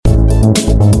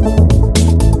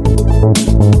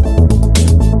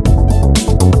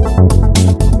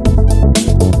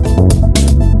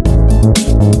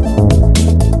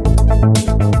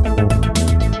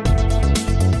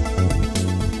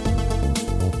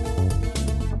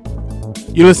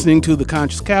You're listening to The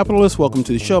Conscious Capitalist. Welcome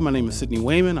to the show. My name is Sidney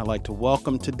Wayman. I'd like to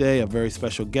welcome today a very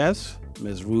special guest,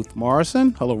 Ms. Ruth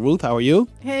Morrison. Hello, Ruth. How are you?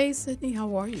 Hey, Sidney.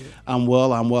 How are you? I'm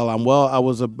well. I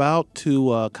was about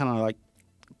to kind of like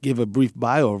give a brief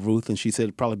bio of Ruth, and she said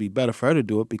it'd probably be better for her to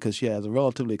do it because she has a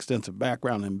relatively extensive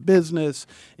background in business,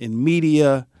 in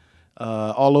media,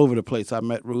 all over the place. I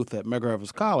met Ruth at Medgar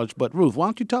Evers College. But Ruth, why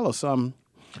don't you tell us a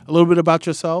little bit about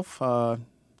yourself?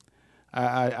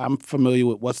 I'm familiar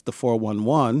with what's the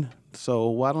 411, so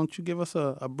why don't you give us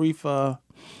a brief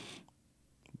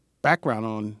background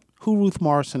on who Ruth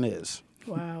Morrison is?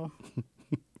 Wow.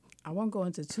 I won't go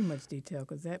into too much detail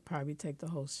because that probably take the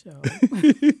whole show.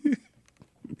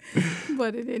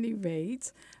 But at any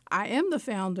rate, I am the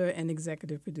founder and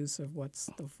executive producer of What's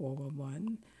the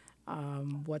 411,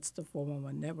 What's the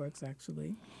 411 Networks,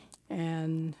 actually.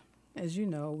 And as you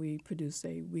know, we produce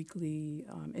a weekly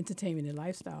entertainment and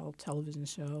lifestyle television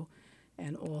show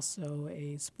and also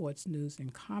a sports news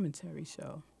and commentary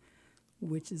show,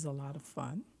 which is a lot of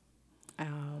fun.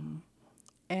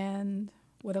 And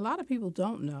what a lot of people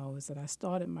don't know is that I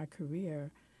started my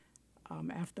career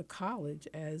after college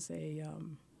as a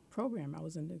programmer. I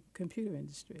was in the computer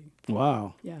industry.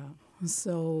 Wow. Yeah.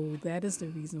 So that is the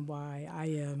reason why I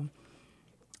am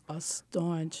a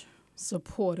staunch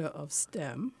supporter of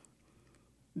STEM.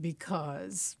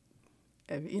 Because,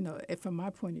 from my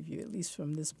point of view, at least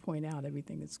from this point out,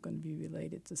 everything is going to be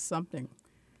related to something,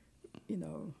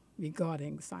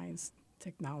 regarding science,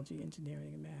 technology,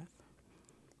 engineering, and math.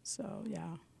 So,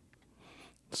 yeah.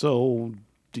 So,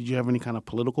 did you have any kind of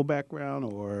political background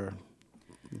or?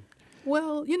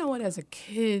 Well, you know what? As a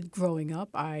kid growing up,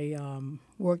 I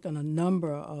worked on a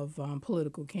number of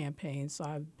political campaigns, so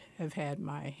I have had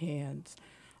my hands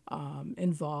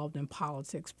involved in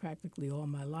politics practically all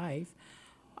my life.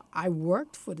 I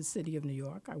worked for the city of New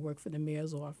York. I worked for the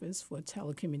mayor's office for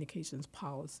telecommunications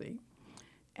policy.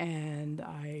 And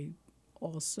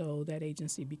that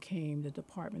agency became the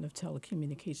Department of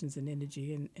Telecommunications and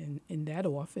Energy. And in that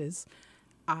office,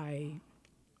 I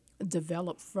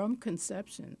developed from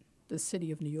conception the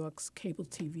city of New York's cable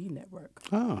TV network,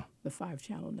 the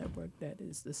 5-channel network that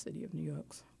is the city of New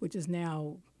York's, which is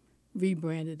now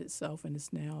rebranded itself, and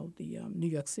it's now the New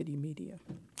York City Media.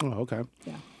 Oh, okay.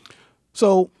 Yeah.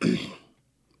 So,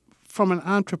 from an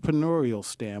entrepreneurial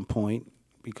standpoint,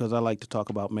 because I like to talk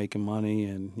about making money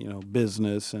and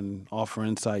business and offer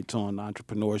insights on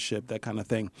entrepreneurship, that kind of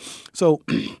thing. So,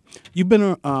 you've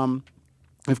been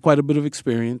have quite a bit of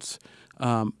experience.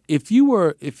 If you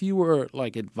were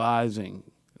like advising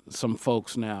some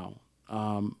folks now,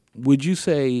 would you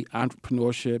say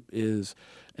entrepreneurship is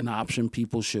an option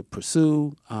people should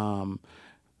pursue? How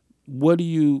do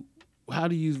you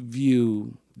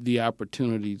view the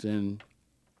opportunities in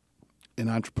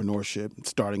entrepreneurship,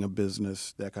 starting a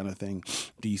business, that kind of thing?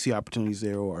 Do you see opportunities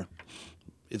there, or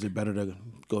is it better to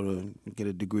go to get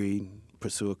a degree,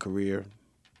 pursue a career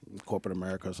in corporate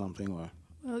America or something? Or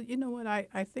Well, you know what?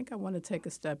 I think I want to take a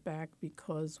step back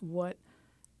because what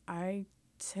I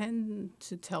tend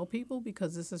to tell people,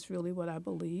 because this is really what I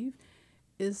believe,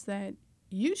 is that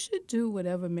you should do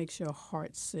whatever makes your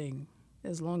heart sing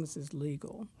as long as it's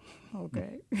legal,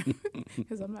 okay?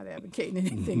 Because I'm not advocating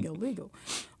anything illegal.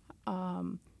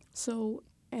 And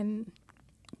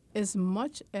as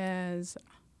much as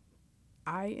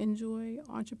I enjoy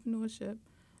entrepreneurship,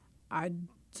 I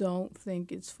don't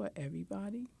think it's for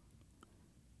everybody.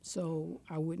 So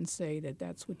I wouldn't say that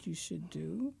that's what you should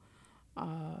do.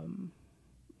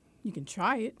 You can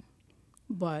try it,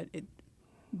 but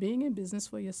being in business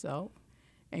for yourself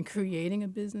and creating a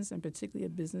business, and particularly a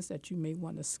business that you may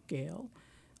want to scale,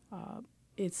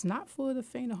 it's not for the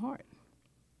faint of heart.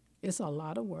 It's a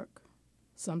lot of work.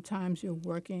 Sometimes you're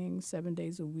working 7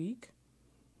 days a week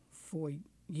for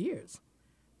years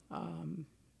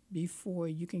before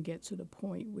you can get to the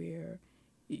point where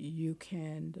you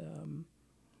can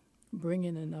bring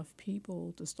in enough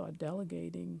people to start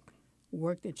delegating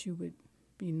work that you would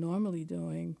be normally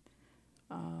doing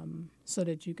so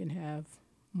that you can have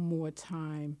more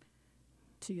time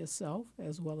to yourself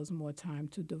as well as more time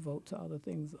to devote to other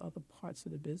things, other parts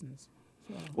of the business.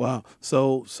 So. Wow.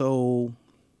 So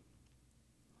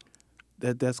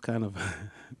that's kind of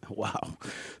wow.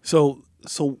 So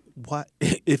why,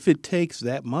 if it takes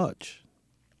that much,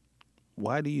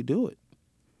 why do you do it?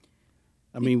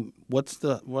 I mean, what's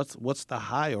the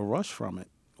high or rush from it,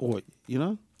 or?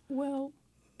 Well,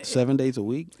 7 days a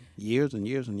week, years and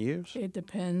years and years? It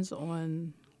depends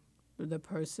on the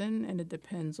person, and it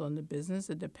depends on the business.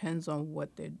 It depends on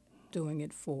what they're doing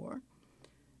it for.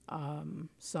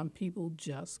 Some people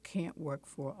just can't work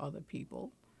for other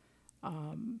people.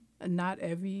 Not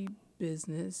every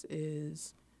business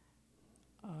is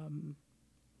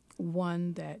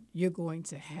one that you're going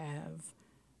to have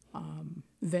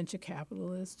venture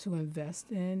capitalists to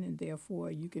invest in, and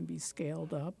therefore you can be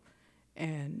scaled up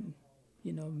and,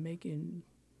 making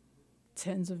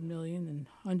tens of millions and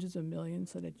hundreds of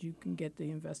millions so that you can get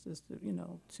the investors to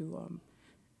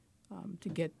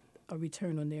get a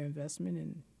return on their investment,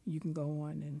 and you can go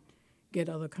on and get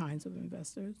other kinds of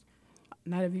investors.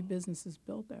 Not every business is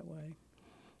built that way.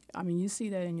 I mean, you see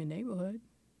that in your neighborhood.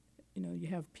 You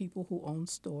have people who own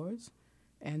stores,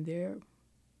 and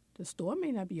the store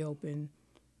may not be open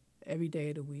every day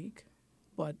of the week,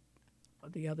 but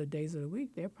the other days of the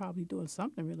week, they're probably doing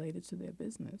something related to their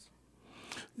business.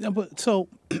 Yeah, but so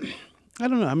I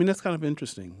don't know. I mean, that's kind of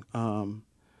interesting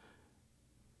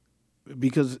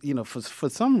because for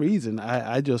some reason,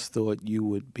 I just thought you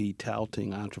would be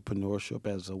touting entrepreneurship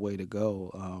as a way to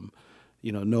go.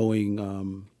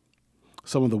 Knowing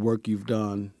some of the work you've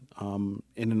done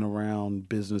in and around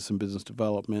business and business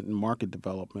development and market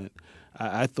development,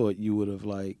 I thought you would have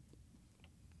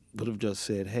just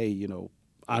said, hey,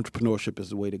 entrepreneurship is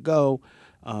the way to go.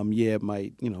 It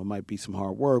might be some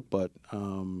hard work, but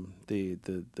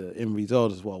the end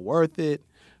result is well worth it.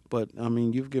 But I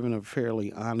mean, you've given a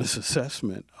fairly honest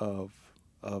assessment of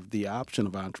the option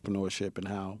of entrepreneurship and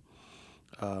how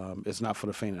it's not for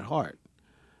the faint at heart.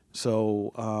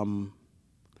 So,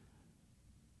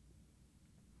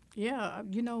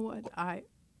 you know what? I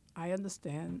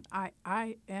understand.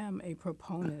 I am a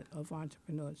proponent of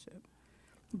entrepreneurship,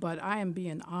 but I am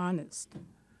being honest.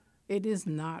 It is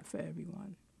not for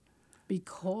everyone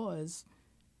because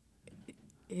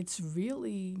it's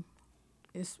really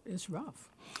it's rough.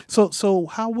 So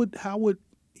how would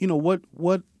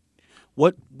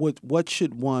what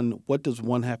should what does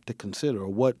one have to consider?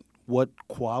 What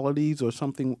qualities or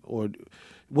something, or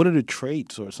what are the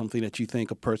traits or something that you think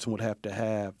a person would have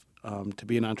to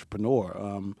be an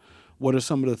entrepreneur? What are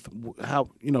some of the how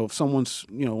if someone's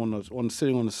on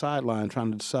sitting on the sideline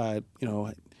trying to decide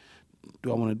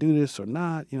do I want to do this or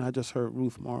not? I just heard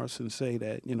Ruth Morrison say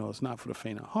that it's not for the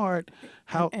faint of heart.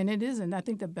 And it isn't. I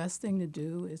think the best thing to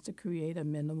do is to create a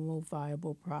minimal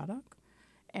viable product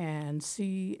and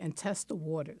see and test the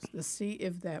waters to see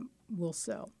if that will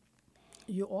sell.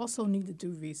 You also need to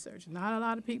do research. Not a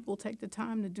lot of people take the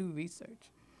time to do research,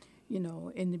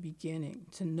 in the beginning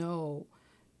to know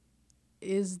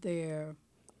is there,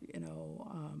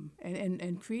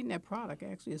 and creating that product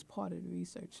actually is part of the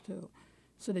research too,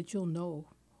 so that you'll know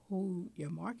who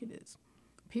your market is.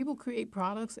 People create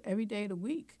products every day of the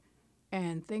week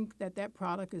and think that that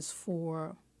product is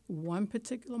for one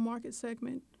particular market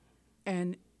segment,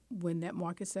 and when that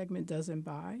market segment doesn't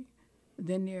buy,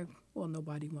 then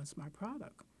nobody wants my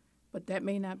product. But that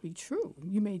may not be true.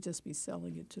 You may just be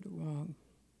selling it to the wrong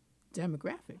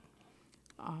demographic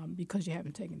because you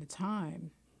haven't taken the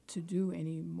time to do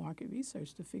any market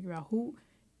research to figure out who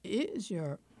is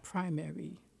your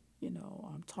primary,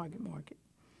 target market.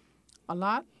 A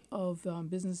lot of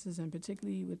businesses, and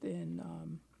particularly within,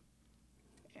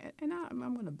 and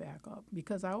I'm going to back up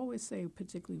because I always say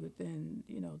particularly within,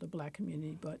 the Black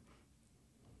community, but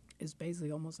it's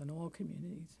basically almost in all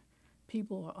communities,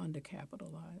 people are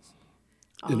undercapitalized.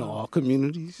 In all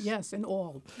communities? Yes, in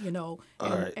all,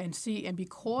 Right. and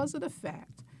because of the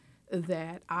fact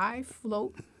that I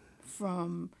float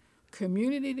from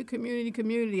community to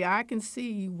community, I can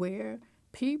see where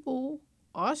people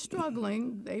are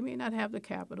struggling. They may not have the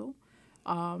capital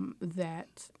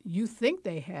that you think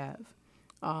they have.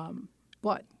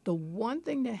 But the one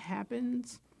thing that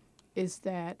happens is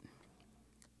that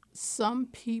some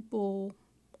people,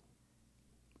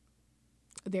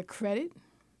 their credit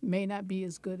may not be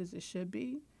as good as it should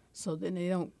be, so then they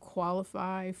don't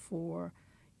qualify for,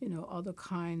 other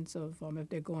kinds of, if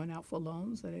they're going out for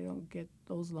loans, that they don't get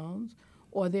those loans.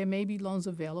 Or there may be loans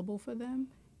available for them,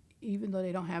 even though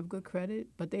they don't have good credit,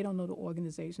 but they don't know the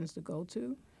organizations to go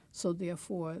to. So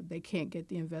therefore, they can't get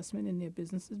the investment in their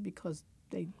businesses because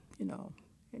they,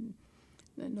 and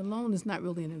the loan is not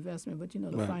really an investment, but, the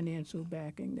Right. financial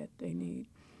backing that they need.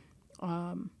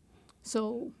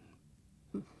 So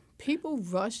people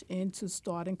rush into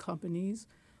starting companies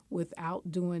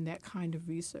without doing that kind of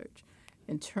research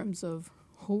in terms of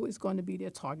who is going to be their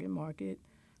target market,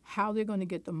 how they're going to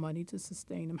get the money to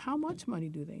sustain them, how much money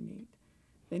do they need.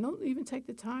 They don't even take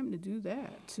the time to do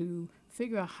that, to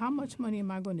figure out how much money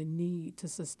am I going to need to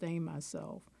sustain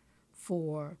myself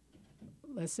for,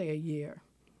 let's say, a year.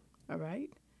 All right.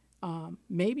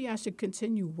 Maybe I should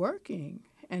continue working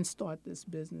and start this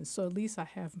business. So at least I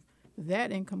have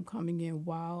that income coming in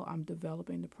while I'm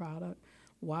developing the product,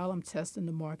 while I'm testing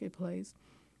the marketplace.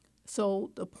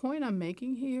 So the point I'm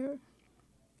making here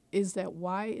is that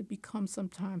why it becomes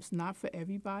sometimes not for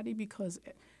everybody, because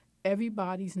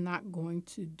everybody's not going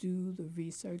to do the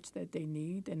research that they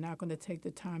need. They're not going to take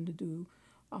the time to do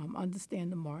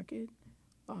understand the market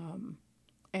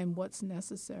and what's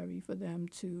necessary for them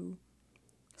to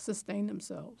sustain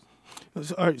themselves.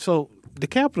 All right, so the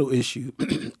capital issue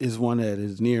is one that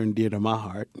is near and dear to my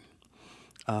heart.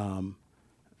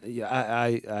 Yeah,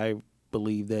 I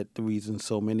believe that the reason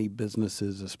so many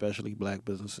businesses, especially black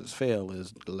businesses, fail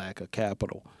is the lack of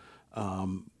capital.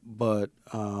 But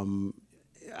I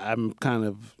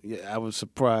was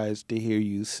surprised to hear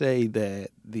you say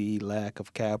that the lack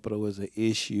of capital is an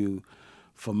issue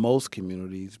for most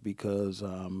communities because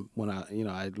when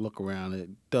I look around, it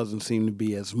doesn't seem to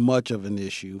be as much of an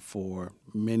issue for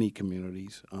many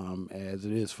communities as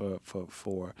it is for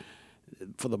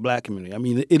the black community. I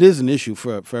mean, it is an issue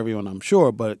for everyone, I'm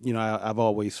sure, but I've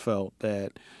always felt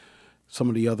that some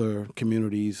of the other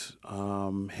communities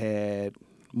had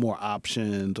more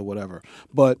options or whatever.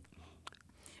 But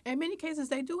in many cases,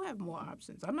 they do have more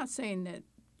options. I'm not saying that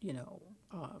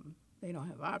they don't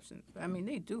have options. I mean,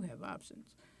 they do have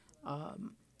options,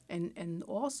 and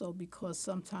also because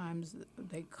sometimes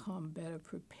they come better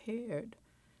prepared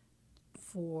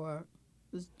for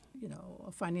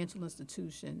a financial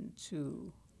institution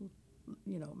to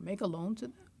make a loan to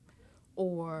them,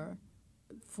 or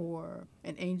for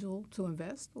an angel to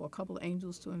invest, or a couple of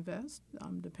angels to invest,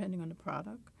 depending on the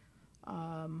product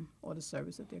or the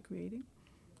service that they're creating.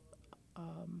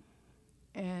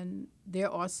 And there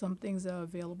are some things that are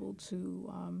available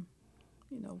to,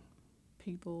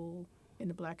 people in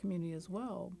the black community as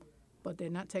well, but they're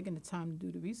not taking the time to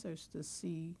do the research to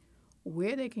see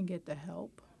where they can get the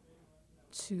help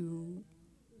to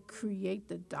create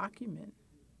the document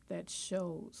that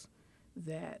shows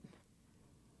that,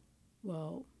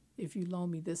 well, if you loan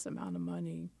me this amount of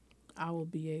money, I will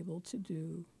be able to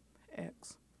do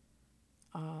X.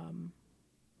 And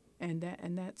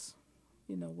that's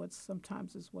what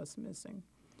sometimes is what's missing,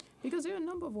 because there are a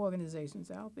number of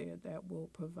organizations out there that will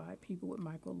provide people with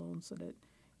microloans so that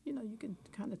you can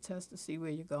kind of test to see where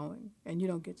you're going and you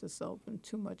don't get yourself in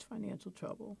too much financial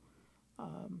trouble.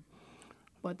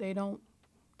 But they don't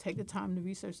take the time to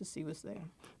research to see what's there.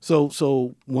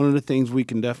 So one of the things we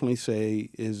can definitely say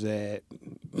is that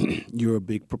you're a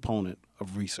big proponent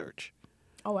of research.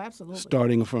 Oh, absolutely.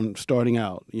 Starting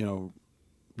out,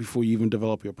 before you even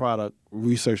develop your product,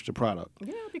 research the product.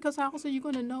 Yeah, because how else are you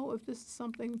going to know if this is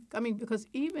something? I mean, because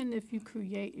even if you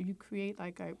create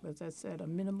as I said, a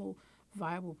minimal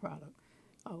viable product,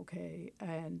 okay,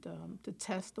 and to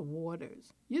test the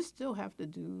waters, you still have to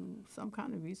do some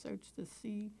kind of research to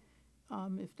see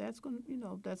if that's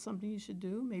if that's something you should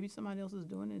do. Maybe somebody else is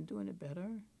doing it and doing it better,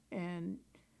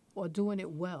 or doing it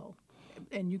well,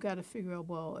 and you got to figure out,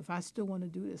 well, if I still want to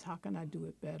do this, how can I do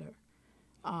it better?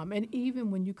 And even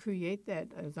when you create that,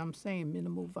 as I'm saying,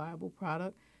 minimal viable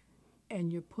product,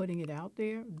 and you're putting it out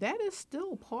there, that is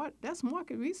still that's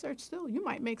market research still. You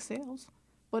might make sales,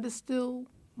 but it's still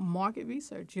market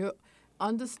research. You're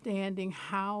understanding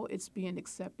how it's being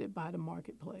accepted by the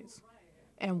marketplace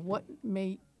and what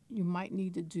you might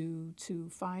need to do to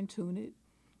fine-tune it,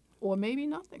 or maybe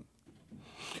nothing.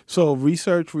 So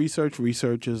research is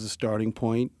the starting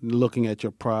point, looking at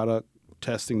your product,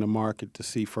 testing the market to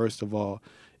see, first of all,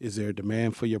 is there a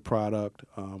demand for your product,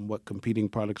 what competing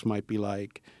products might be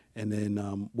like, and then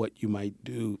what you might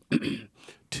do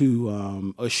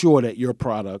to assure that your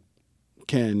product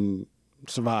can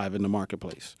survive in the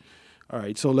marketplace. All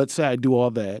right, so let's say I do all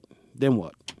that, then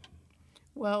what?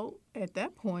 Well, at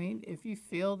that point, if you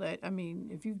feel that,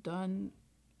 if you've done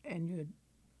and you're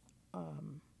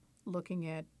looking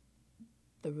at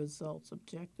the results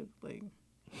objectively,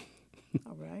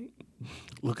 all right?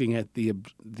 Looking at the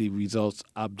results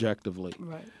objectively.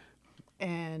 Right.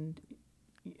 And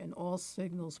all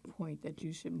signals point that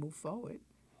you should move forward,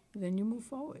 then you move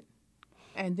forward.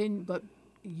 But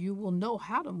you will know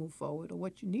how to move forward or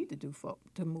what you need to do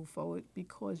to move forward,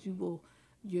 because you're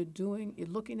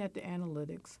looking at the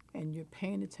analytics and you're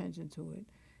paying attention to it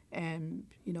and,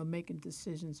 making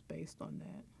decisions based on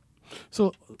that.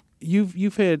 So you've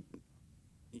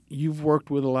worked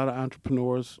with a lot of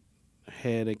entrepreneurs,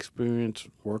 had experience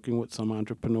working with some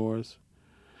entrepreneurs.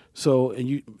 So,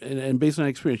 and based on that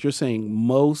experience, you're saying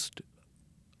most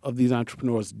of these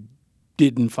entrepreneurs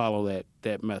didn't follow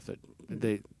that method.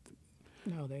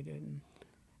 No, they didn't.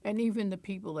 And even the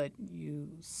people that you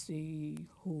see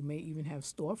who may even have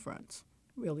storefronts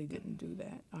really didn't do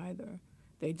that either.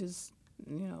 They just,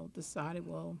 decided,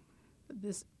 well,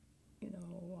 this,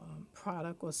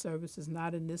 product or service is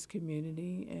not in this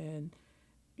community, and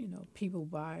people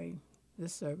buy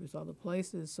this service other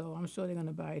places, so I'm sure they're going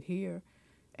to buy it here,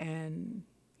 and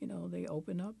they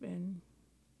open up and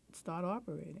start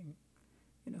operating.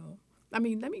 I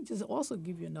mean, let me just also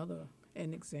give you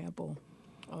an example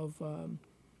of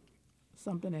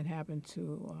something that happened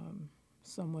to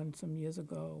someone some years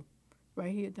ago,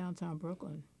 right here downtown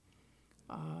Brooklyn.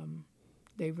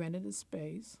 They rented a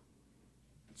space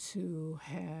to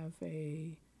have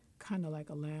a kind of like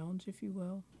a lounge, if you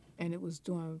will, and it was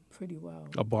doing pretty well.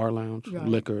 A bar lounge, Right,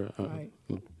 liquor. right.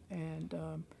 And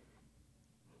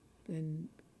then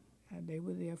they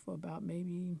were there for about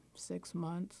maybe 6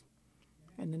 months,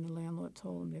 and then the landlord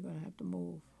told them they're going to have to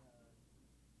move.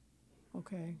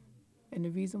 Okay? And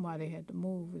the reason why they had to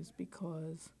move is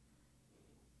because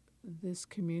this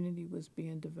community was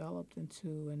being developed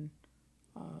into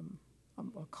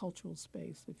a cultural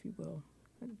space, if you will,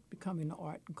 becoming an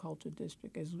art and culture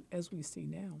district as we see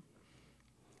now.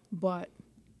 But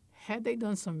had they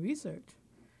done some research,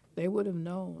 they would have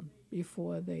known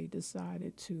before they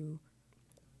decided to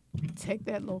take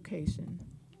that location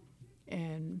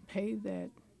and pay that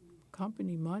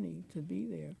company money to be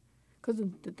there. Because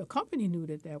the company knew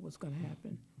that was going to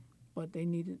happen. But they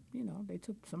needed,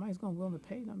 somebody's going to willing to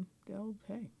pay them. They'll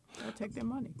pay. They'll take their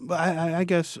money. But I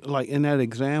guess, like in that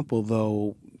example,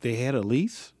 though, they had a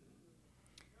lease?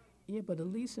 Yeah, but a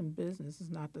lease in business is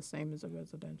not the same as a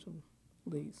residential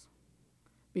lease.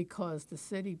 Because the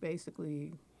city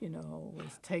basically,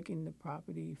 was taking the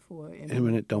property for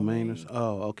Eminent domain.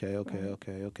 Oh, okay.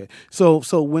 Right. So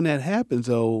when that happens,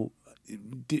 though,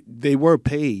 they were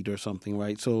paid or something,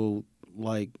 right? So,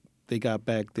 like, they got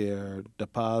back their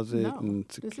deposit No, and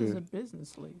this security. is a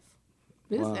business lease.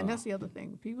 Wow. And that's the other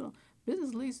thing.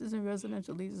 Business leases and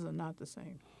residential leases are not the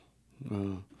same.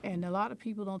 And a lot of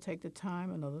people don't take the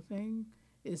time. Another thing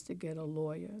is to get a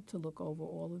lawyer to look over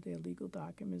all of their legal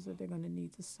documents that they're going to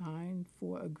need to sign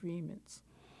for agreements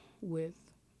with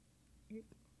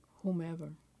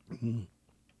whomever. Mhm.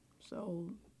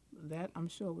 So that, I'm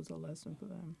sure, was a lesson for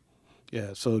them.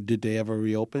 Yeah. So did they ever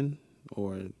reopen,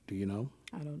 or do you know?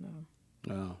 I don't know.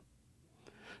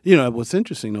 What's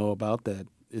interesting though about that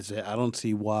is that I don't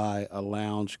see why a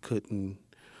lounge couldn't,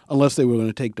 unless they were going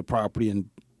to take the property and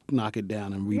knock it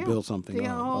down and rebuild something. The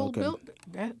Oh, whole okay.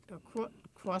 that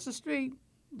across the street,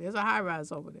 there's a high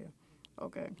rise over there.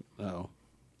 Okay. Oh,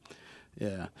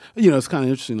 yeah. It's kind of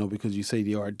interesting though because you say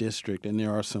the art district, and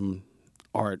there are some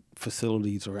art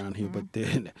facilities around here, but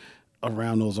then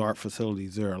around those art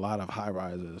facilities, there are a lot of high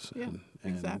rises Yeah, and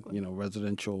exactly.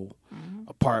 residential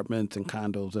apartments and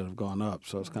condos that have gone up.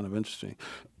 So it's kind of interesting.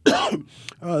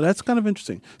 That's kind of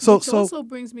interesting. Which also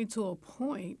brings me to a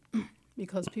point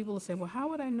because people will say, well, how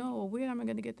would I know, or where am I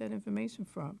going to get that information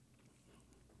from?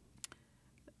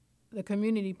 The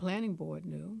Community Planning Board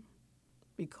knew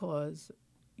because,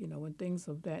 when things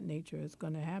of that nature is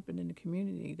going to happen in the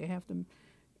community, they have to,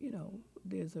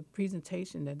 there's a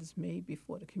presentation that is made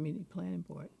before the Community Planning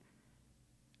Board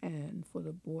and for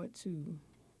the board to,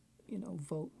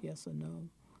 vote yes or no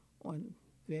on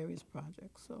various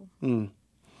projects. So,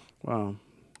 wow,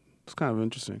 it's kind of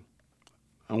interesting.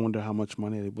 I wonder how much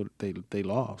money they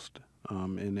lost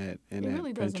in that it that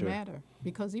really doesn't venture. matter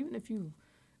because even if you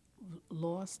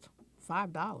lost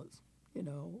 $5,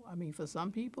 for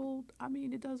some people,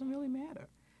 it doesn't really matter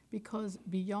because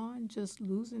beyond just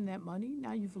losing that money,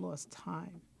 now you've lost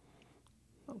time.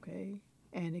 Okay.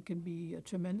 And it can be a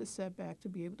tremendous setback to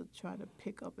be able to try to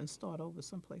pick up and start over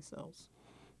someplace else.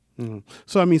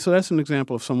 So that's an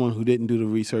example of someone who didn't do the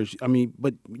research.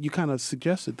 But you kind of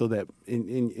suggested though that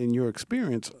in your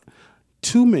experience,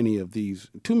 too many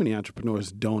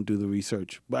entrepreneurs don't do the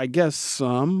research. But I guess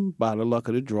some, by the luck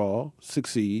of the draw,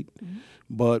 succeed. Mm-hmm.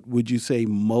 But would you say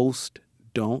most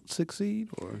don't succeed,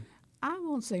 or? I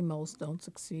won't say most don't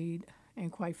succeed,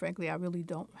 and quite frankly, I really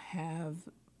don't have.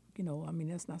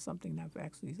 That's not something I've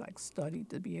actually studied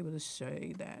to be able to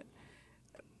say that.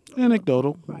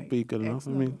 Anecdotal Right. would be good enough.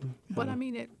 But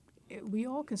we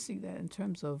all can see that in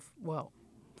terms of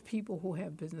people who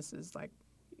have businesses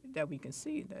that we can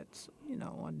see that's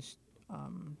on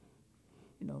on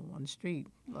the street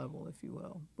level, if you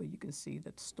will, where you can see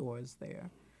that the store is there,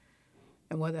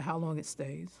 and how long it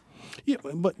stays. Yeah,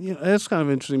 but that's kind of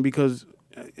interesting because.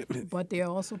 But there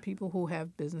are also people who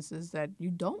have businesses that you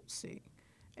don't see,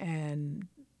 and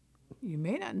you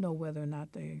may not know whether or not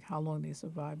how long they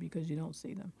survive because you don't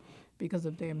see them, because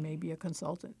if there may be a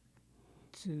consultant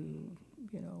to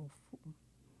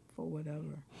or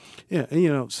whatever. Yeah,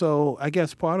 and, so I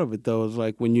guess part of it though is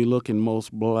like when you look in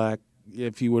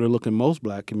if you were to look in most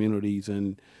black communities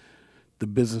and the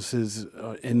businesses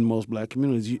in most black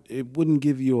communities, it wouldn't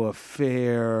give you a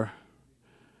fair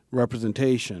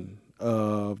representation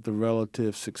of the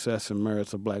relative success and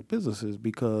merits of black businesses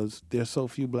because there's so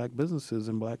few black businesses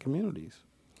in black communities.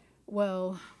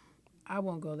 Well, I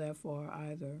won't go that far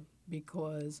either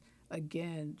because,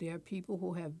 again, there are people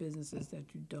who have businesses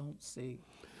that you don't see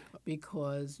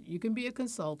because you can be a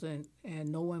consultant and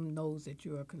no one knows that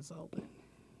you're a consultant.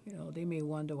 They may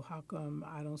wonder how come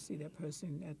I don't see that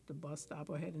person at the bus stop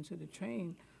or heading to the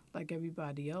train like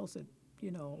everybody else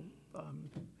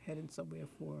heading somewhere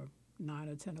for 9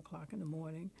 or 10 o'clock in the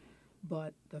morning.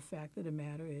 But the fact of the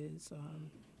matter is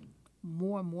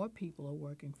more and more people are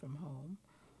working from home.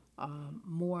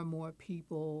 More and more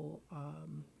people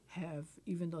have,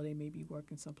 even though they may be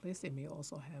working someplace, they may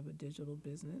also have a digital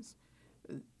business.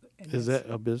 Is that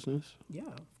a business? Yeah,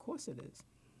 of course it is.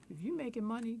 If you're making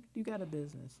money, you got a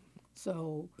business.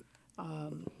 So, I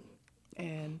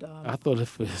thought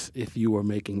if you were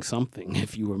making something,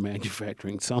 if you were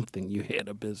manufacturing something, you had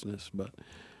a business. But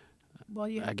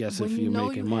I guess if you're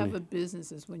making money, when you have a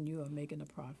business, is when you are making a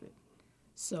profit.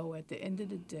 So at the end of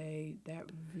the day,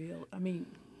 let me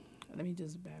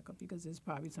just back up because there's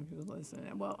probably some people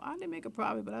listening. Well, I didn't make a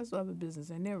profit, but I still have a business,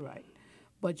 and they're right.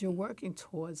 But you're working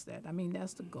towards that.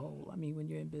 That's the goal. When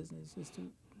you're in business, is to,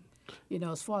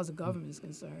 as far as the government is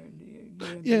concerned, you're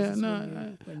in business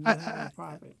when you're having a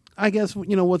profit. I guess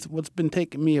what's been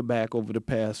taking me aback over the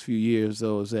past few years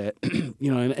though is that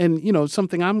and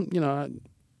something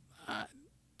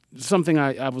something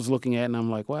I was looking at and I'm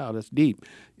like, wow, that's deep.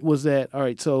 Was that all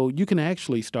right? So you can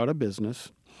actually start a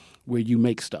business where you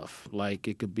make stuff like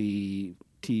it could be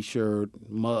T-shirt,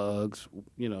 mugs,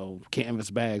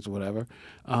 canvas bags, or whatever.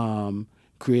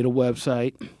 Create a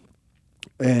website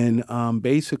and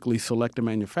basically select a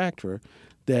manufacturer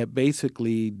that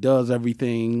basically does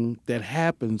everything that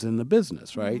happens in the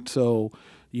business, right? Mm-hmm. So,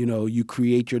 you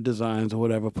create your designs or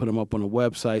whatever, put them up on a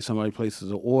website, somebody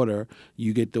places an order,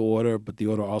 you get the order, but the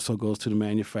order also goes to the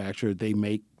manufacturer. They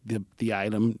make the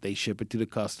item, they ship it to the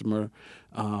customer.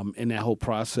 In that whole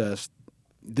process,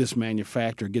 this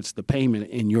manufacturer gets the payment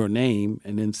in your name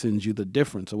and then sends you the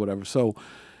difference or whatever. So,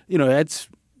 that's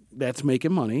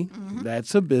making money. Mm-hmm.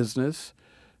 That's a business.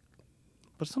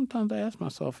 But sometimes I ask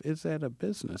myself, is that a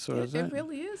business or is that? It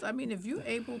really is. If you're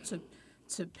able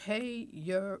to pay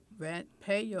your rent,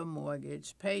 pay your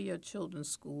mortgage, pay your children's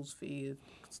school fee,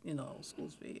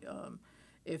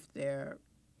 if they're,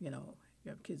 you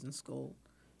have kids in school,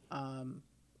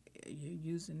 you're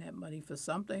using that money for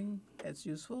something that's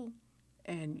useful,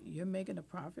 and you're making a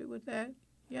profit with that.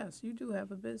 Yes, you do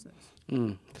have a business.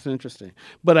 It's interesting.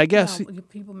 But I guess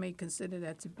people may consider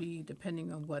that to be,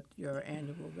 depending on what your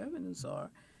annual revenues are,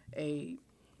 a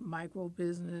micro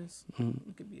business. Mm-hmm.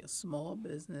 It could be a small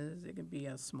business. It could be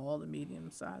a small to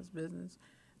medium-sized business.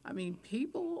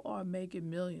 People are making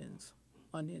millions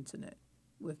on the internet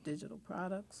with digital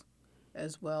products,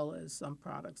 as well as some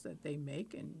products that they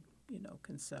make and,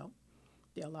 can sell.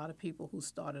 There are a lot of people who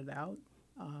started out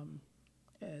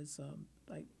as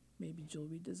maybe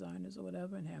jewelry designers or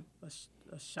whatever, and have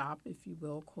a shop, if you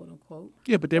will, quote unquote.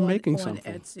 Yeah, but they're making on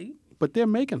something. Etsy. But they're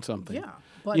making something. Yeah,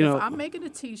 but if I'm making a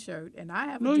T-shirt and I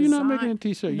have a design, you're not making a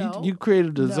T-shirt. No, you create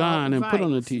a design and put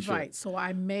on a T-shirt. Right. So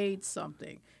I made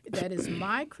something that is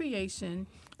my creation,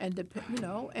 and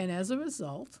and as a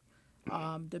result,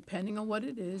 depending on what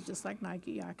it is, just like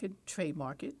Nike, I could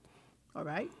trademark it. All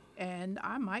right, and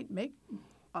I might make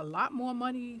a lot more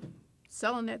money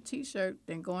selling that T-shirt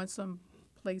than going some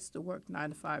place to work 9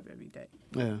 to 5 every day.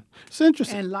 Yeah, it's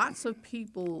interesting. And lots of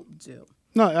people do.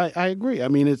 No, I agree.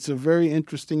 It's a very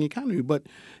interesting economy, but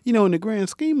in the grand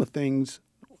scheme of things,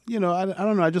 I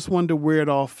don't know. I just wonder where it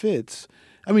all fits.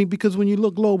 Because when you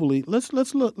look globally, let's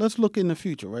look in the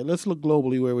future, right? Let's look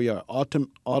globally where we are.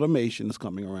 Automation is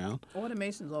coming around.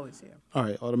 Automation is always here. All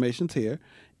right, automation's here,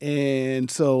 and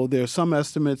so there are some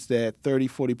estimates that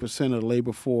 30-40% of the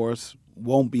labor force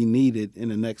won't be needed in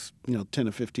the next 10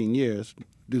 or 15 years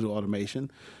due to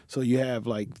automation. So you have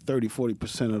like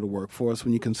 30-40% of the workforce.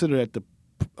 When you consider that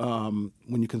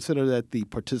the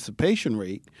participation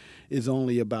rate is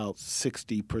only about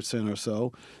 60% or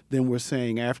so, then we're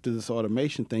saying after this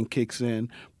automation thing kicks in,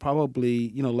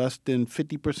 probably less than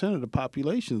 50% of the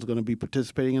population is going to be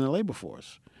participating in the labor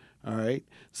force. All right.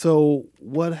 So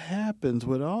what happens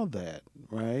with all that,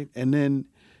 right? And then,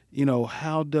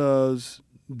 how does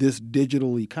this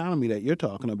digital economy that you're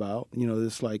talking about,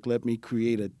 this let me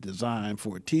create a design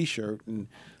for a T-shirt and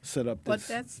set up this.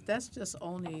 But that's just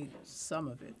only some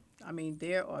of it. I mean,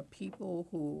 there are people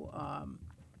who,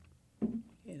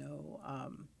 you know,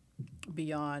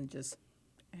 beyond just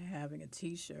having a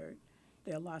T-shirt,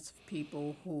 there are lots of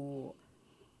people who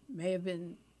may have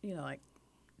been, you know, like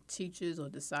teachers or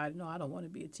decided, no, I don't want to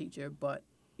be a teacher, but,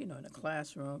 you know, in a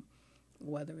classroom,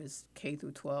 whether it's K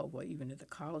through 12 or even at the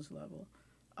college level,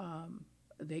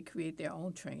 they create their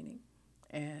own training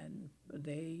and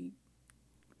they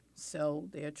sell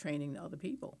their training to other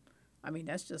people. I mean,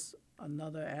 that's just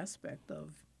another aspect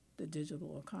of the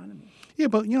digital economy. Yeah,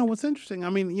 but what's interesting, I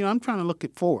mean, I'm trying to look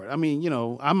it forward. I mean,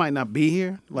 I might not be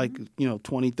here like,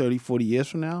 20, 30, 40 years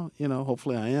from now,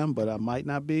 hopefully I am, but I might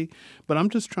not be. But I'm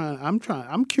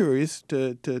curious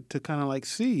to kind of like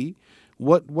see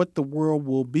what the world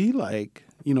will be like,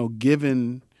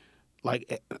 given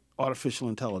like artificial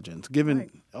intelligence,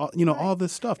 given, Right. all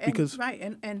this stuff And because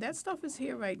right, and that stuff is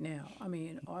here right now. I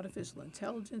mean, artificial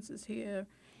intelligence is here,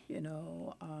 you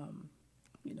know,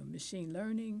 machine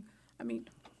learning. I mean,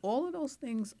 all of those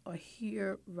things are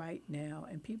here right now,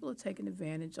 and people are taking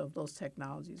advantage of those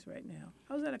technologies right now.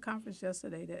 I was at a conference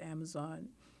yesterday that Amazon,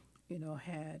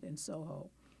 had in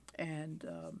Soho, and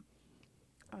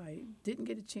I didn't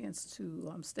get a chance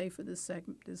to stay for this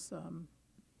segment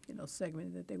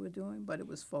that they were doing, but it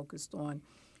was focused on,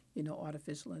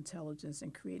 artificial intelligence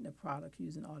and creating a product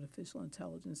using artificial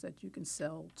intelligence that you can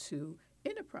sell to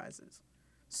enterprises.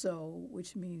 So,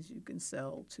 which means you can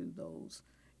sell to those,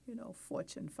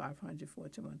 Fortune 500,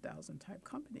 Fortune 1000 type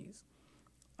companies.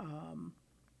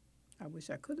 I wish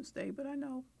I could have stayed, but I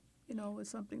know, it's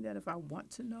something that if I want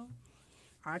to know,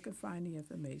 I could find the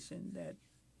information that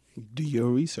do your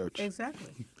research.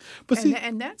 exactly. But see,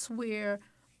 And that's where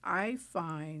I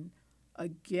find,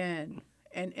 again,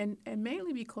 and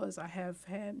mainly because I have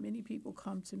had many people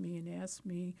come to me and ask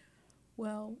me,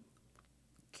 well,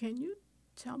 can you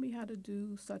tell me how to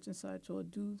do such and such, or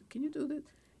can you do this?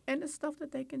 And the stuff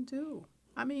that they can do.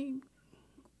 I mean,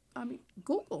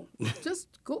 Google,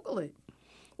 just Google it,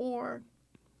 or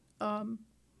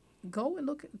go and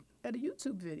look at a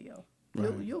YouTube video.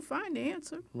 Right. You'll find the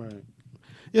answer. right.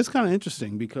 It's kind of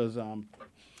interesting because,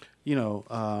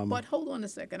 But hold on a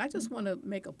second. I just want to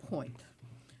make a point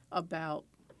about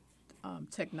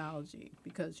technology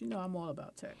because, I'm all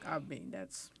about tech. I mean,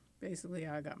 that's basically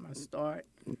how I got my start,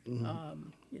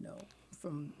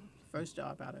 from first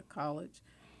job out of college.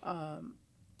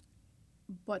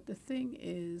 But the thing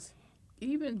is,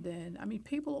 even then, I mean,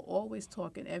 people are always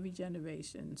talking every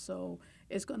generation. So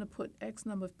it's going to put X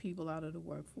number of people out of the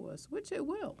workforce, which it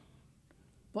will.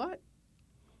 But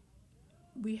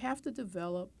we have to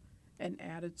develop an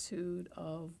attitude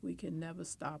of we can never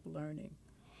stop learning.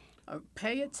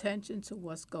 Pay attention to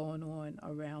what's going on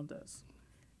around us.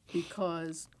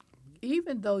 Because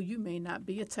even though you may not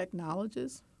be a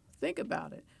technologist, think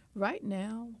about it. Right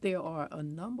now, there are a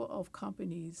number of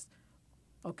companies,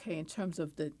 okay, in terms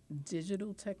of the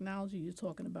digital technology, you're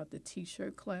talking about the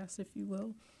T-shirt class, if you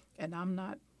will, and I'm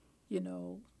not,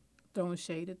 throwing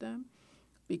shade at them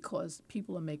because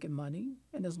people are making money,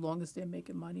 and as long as they're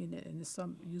making money and there's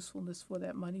some usefulness for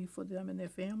that money for them and their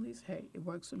families, hey, it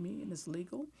works for me and it's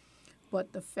legal.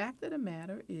 But the fact of the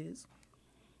matter is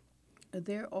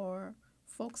there are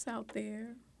folks out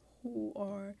there who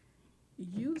are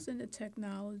using the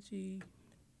technology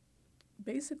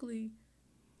basically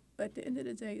at the end of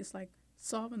the day, it's like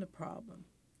solving a problem.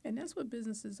 And that's what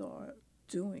businesses are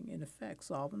doing, in effect,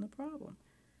 solving the problem.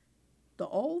 The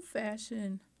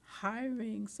old-fashioned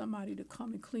hiring somebody to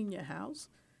come and clean your house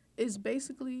is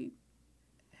basically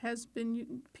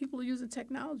people are using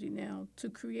technology now to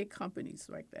create companies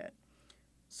like that.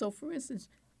 So, for instance,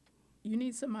 you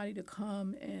need somebody to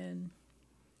come and,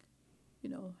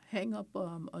 hang up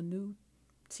a new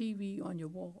TV on your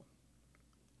wall.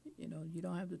 You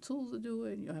don't have the tools to do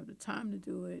it. You don't have the time to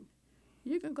do it.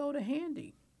 You can go to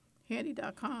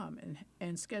handy.com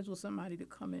and schedule somebody to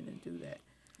come in and do that.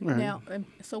 Right. Now,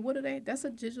 so what are they? That's a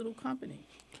digital company.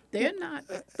 They're not,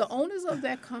 the owners of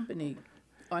that company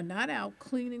are not out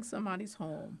cleaning somebody's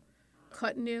home,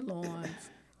 cutting their lawns,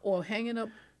 or hanging up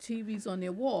TVs on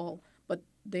their wall, but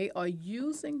they are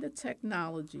using the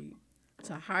technology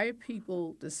to hire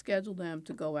people to schedule them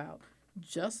to go out.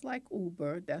 Just like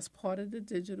Uber, that's part of the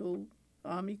digital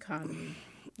economy.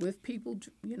 With people,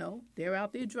 they're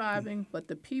out there driving, but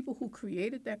the people who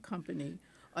created that company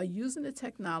are using the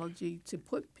technology to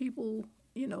put people,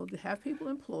 to have people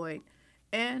employed,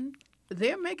 and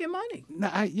they're making money. No,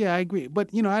 I agree, but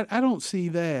I don't see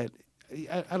that.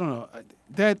 I don't know.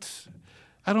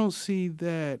 I don't see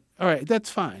that. All right, that's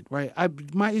fine, right?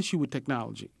 My issue with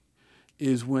technology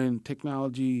is when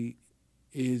technology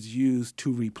is used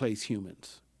to replace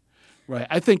humans, Right.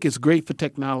 I think it's great for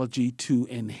technology to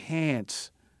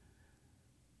enhance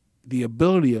the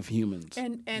ability of humans.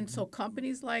 And so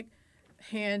companies like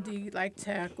Handy, like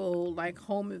Tackle, like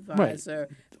Home Right. Advisor,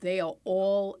 they are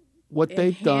all What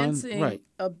they've done, enhancing right,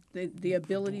 the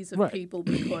abilities of right, people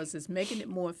because it's making it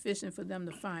more efficient for them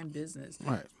to find business.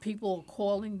 right, People are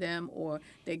calling them, or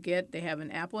they have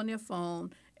an app on their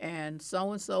phone, and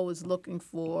so is looking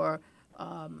for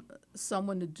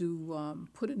someone to do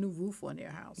put a new roof on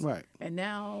their house. right. And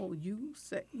now you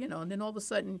say, and then all of a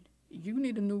sudden you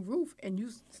need a new roof, and you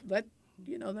let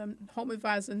the Home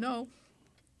Advisor know,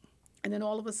 and then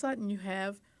all of a sudden you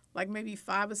have like maybe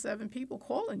 5 or 7 people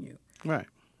calling you. Right.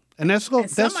 And that's And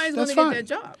somebody's going to fine. get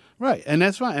their job. Right. And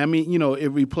that's fine. I mean,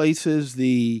 it replaces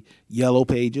the yellow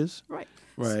pages. Right.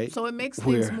 Right. So it makes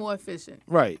Where- things more efficient.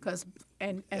 Right. Because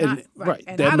And- I, right.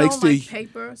 And That I makes don't like the-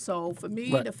 paper. So for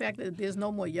me, Right. the fact that there's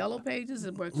no more yellow pages,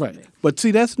 it works Right. for me. But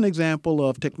see, that's an example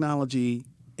of technology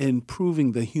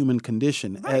improving the human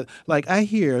condition. Right. Like I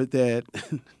hear that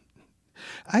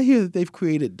I hear that they've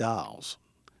created dolls,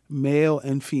 male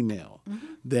and female, Mm-hmm.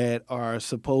 that are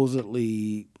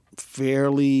supposedly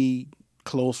fairly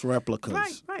close replicas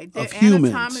Right. They're of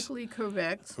humans. anatomically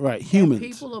correct. Right, humans.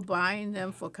 And people are buying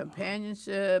them for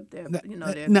companionship. They're,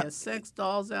 they're, now- they're sex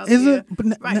dolls out Is there. it? But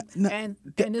right. now- and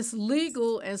it's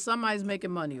legal, and somebody's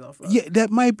making money off of Yeah, it. that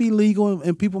might be legal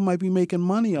and people might be making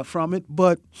money from it,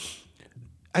 but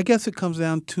I guess it comes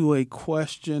down to a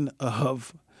question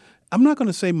of, I'm not going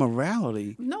to say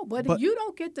morality. No, but you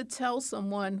don't get to tell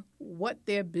someone what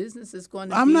their business is going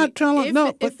to be. I'm not telling- if,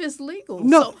 no, but- if it's legal.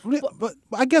 No, So, but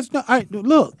I guess no. All right,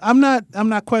 look, I'm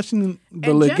not questioning the and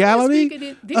generally legality.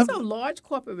 speaking, these are large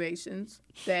corporations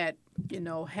that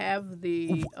have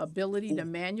the ability to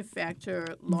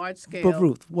manufacture large scale. But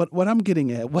Ruth, what I'm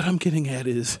getting at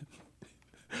is,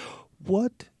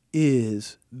 what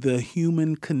is the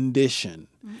human condition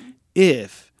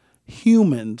if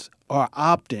humans are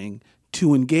opting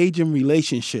to engage in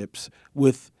relationships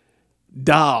with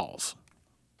dolls?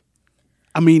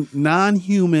 I mean,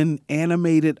 non-human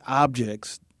animated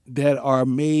objects that are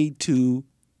made to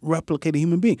replicate a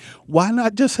human being. Why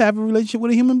not just have a relationship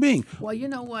with a human being? Well, you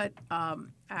know what?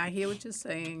 I hear what you're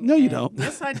saying. No, you and don't.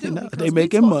 Yes, I do. No, because they we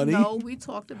making money. No, we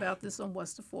talked about this on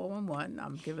What's the 411.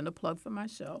 I'm giving a plug for my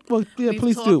show. Well, yeah, We've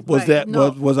please talked- do. Was right, that no.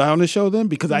 was I on the show then?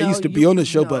 Because I No, used to be you- on the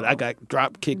show, but no. I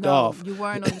got kicked No, off. you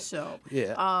weren't on the show.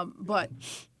 Yeah.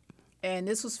 And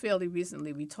this was fairly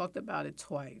recently. We talked about it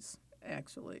twice,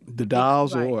 actually. The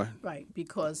dolls right, or right,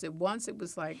 because once it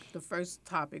was like the first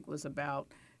topic was about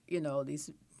these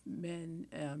men,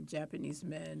 Japanese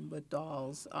men with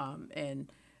dolls, and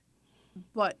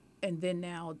then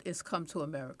now it's come to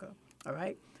America. All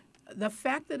right. The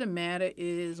fact of the matter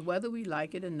is, whether we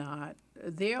like it or not,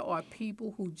 there are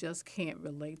people who just can't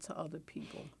relate to other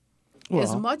people. As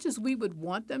Well- much as we would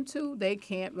want them to, they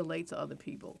can't relate to other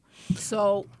people.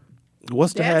 So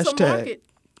what's the that's a hashtag market.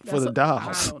 for the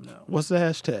dolls? I don't know. What's the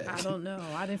hashtag? I don't know.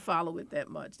 I didn't follow it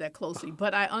that closely.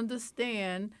 But I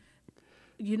understand,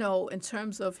 in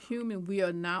terms of human, we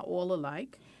are not all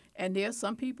alike. And there are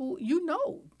some people,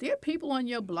 there are people on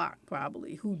your block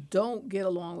probably who don't get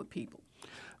along with people.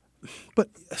 But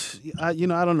I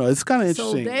don't know. It's kind of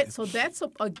interesting. So that's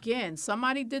again,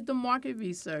 somebody did the market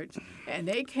research, and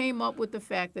they came up with the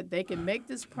fact that they can make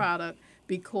this product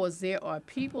because there are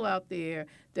people out there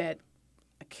that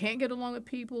can't get along with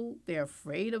people. They're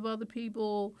afraid of other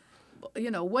people,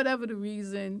 whatever the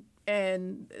reason,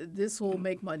 and this will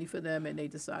make money for them, and they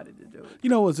decided to do it.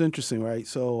 You know what's interesting, right?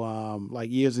 So,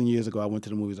 like years and years ago, I went to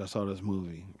the movies. I saw this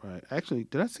movie, right? Actually,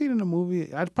 did I see it in the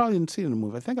movie? I probably didn't see it in the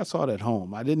movie. I think I saw it at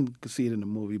home. I didn't see it in the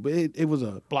movie, but it was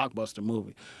a blockbuster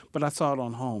movie. But I saw it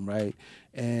on home, right?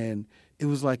 And it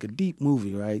was like a deep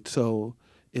movie, right? So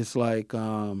it's like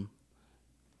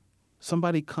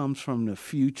somebody comes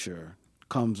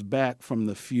back from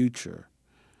the future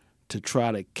to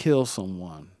try to kill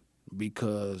someone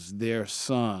because their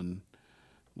son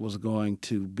was going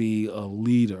to be a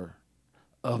leader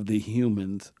of the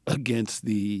humans against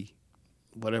the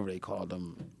whatever they call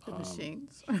them. The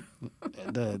machines. I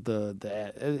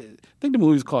think the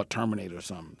movie's called Terminator or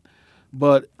something.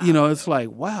 But it's like,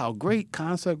 wow, great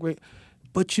concept, great.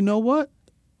 But you know what?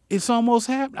 It's almost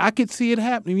happening. I could see it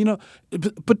happening.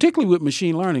 Particularly with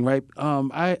machine learning, right?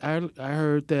 I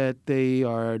heard that they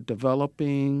are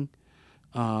developing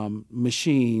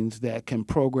machines that can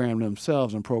program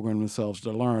themselves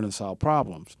to learn and solve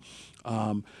problems.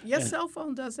 Your cell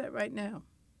phone does that right now.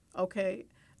 Okay.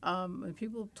 And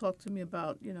people talk to me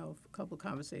about, a couple of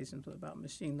conversations about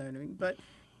machine learning, but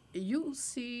you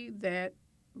see that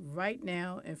right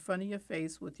now in front of your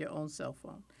face with your own cell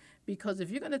phone. Because if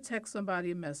you're going to text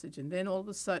somebody a message and then all of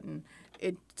a sudden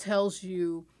it tells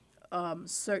you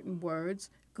certain words,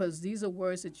 because these are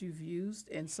words that you've used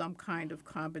in some kind of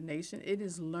combination, it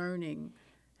is learning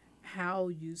how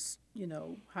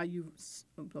how you,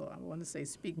 well, I want to say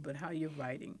speak, but how you're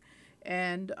writing.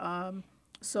 And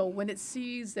so when it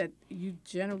sees that you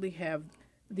generally have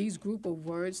these group of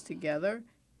words together,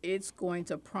 it's going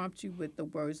to prompt you with the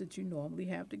words that you normally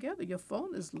have together. Your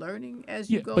phone is learning as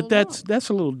you go but along. that's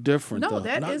a little different. No, though.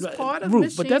 that is part of Ruth,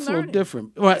 machine but that's a learning. little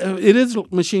different. Right, it is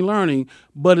machine learning,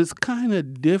 but it's kind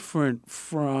of different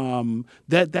from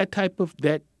that type of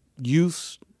that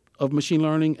use of machine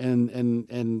learning and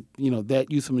that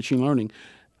use of machine learning.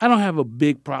 I don't have a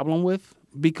big problem with,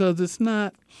 because it's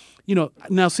not.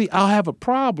 Now see, I'll have a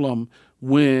problem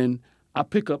when I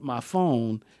pick up my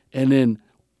phone and then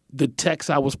the text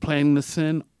I was planning to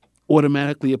send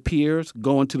automatically appears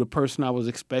going to the person I was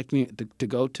expecting it to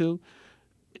go to.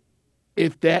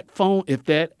 If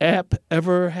that app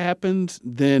ever happens,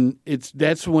 then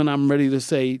that's when I'm ready to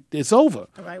say it's over.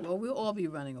 All right. Well, we'll all be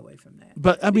running away from that.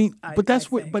 But I mean, I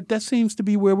think. but that seems to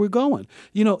be where we're going.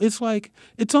 It's like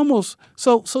it's almost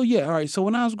so yeah. All right. So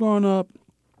when I was growing up,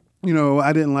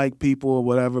 I didn't like people or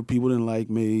whatever. People didn't like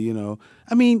me.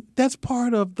 I mean, that's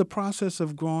part of the process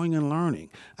of growing and learning.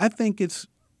 I think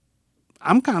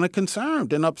I'm kind of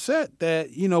concerned and upset that,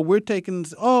 we're taking,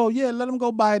 oh, yeah, let them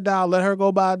go buy a doll. Let her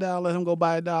go buy a doll. Let him go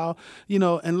buy a doll,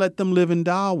 and let them live in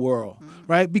doll world,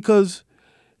 right? Because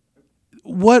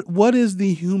what is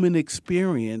the human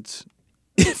experience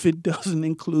if it doesn't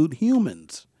include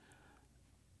humans?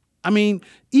 I mean,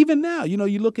 even now,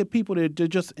 you look at people that they're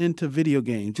just into video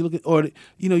games. You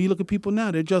look at people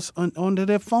now, they're just onto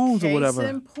their phones or whatever.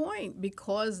 Case in point,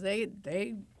 because they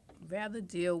rather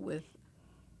deal with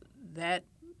that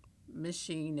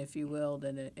machine, if you will,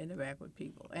 than to interact with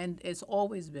people. And it's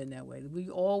always been that way.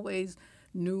 We always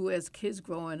knew as kids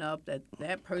growing up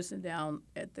that person down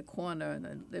at the corner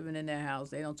and living in their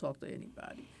house, they don't talk to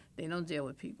anybody. They don't deal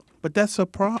with people. But that's a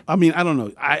problem. I mean, I don't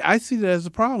know. I see that as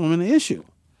a problem and an issue.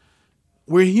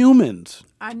 We're humans.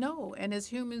 I know. And as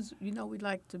humans, we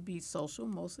like to be social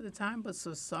most of the time, but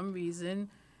for some reason,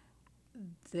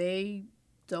 they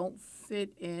don't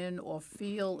fit in or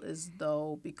feel as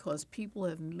though, because people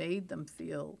have made them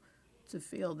feel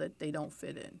that they don't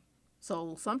fit in.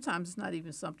 So sometimes it's not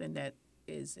even something that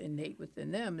is innate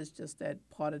within them. It's just that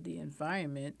part of the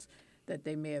environment that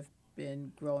they may have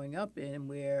been growing up in,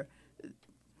 where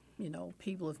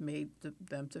people have made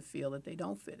them to feel that they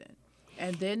don't fit in.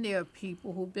 And then there are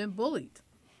people who've been bullied,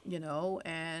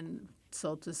 and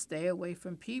so to stay away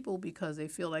from people because they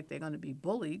feel like they're going to be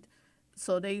bullied,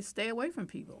 so they stay away from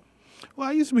people. Well,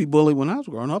 I used to be bullied when I was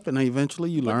growing up, and then eventually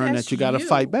you learn that you got to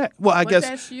fight back. Well, I But guess.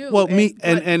 that's you. Well, me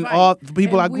and right. all the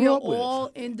people and I grew up with. We're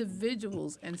all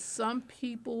individuals, and some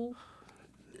people,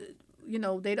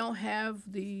 they don't have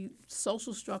the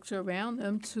social structure around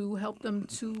them to help them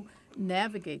to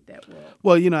navigate that world.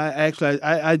 Well,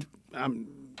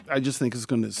 I just think it's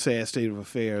going to sad state of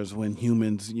affairs when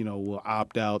humans, will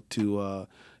opt out to,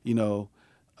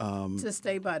 to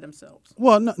stay by themselves.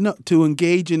 Well, no, to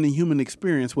engage in the human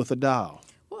experience with a doll.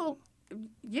 Well,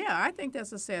 yeah, I think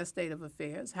that's a sad state of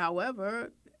affairs.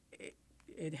 However,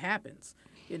 it happens.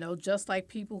 Just like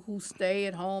people who stay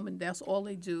at home and that's all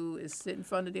they do is sit in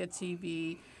front of their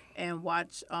TV and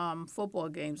watch football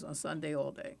games on Sunday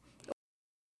all day.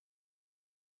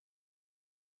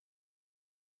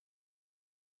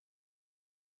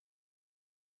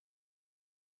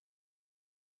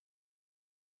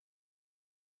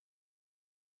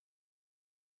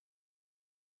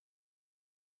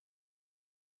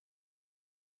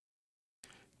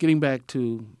 Getting back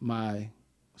to my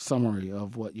summary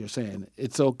of what you're saying,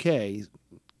 it's okay.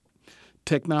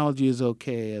 Technology is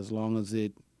okay as long as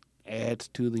it adds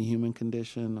to the human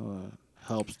condition or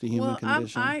helps the human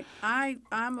condition.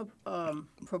 I'm a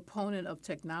proponent of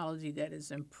technology that is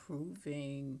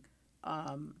improving,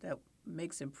 that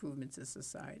makes improvements in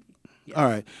society. Yes. All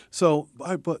right. So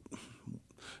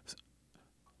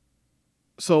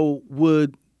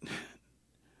would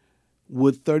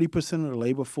 30% of the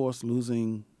labor force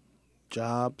losing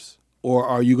jobs? Or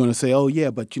are you going to say, oh, yeah,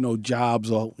 but,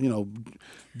 jobs are,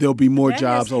 there'll be more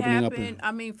jobs opening up?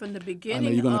 I mean, from the beginning. I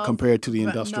know you're going to compare it to the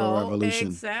Industrial Revolution.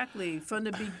 Exactly. From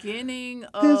the beginning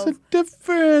of. There's a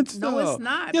difference. No, it's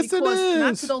not. Yes, because it is.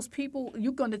 not to those people.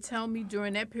 You're going to tell me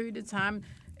during that period of time,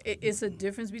 it's a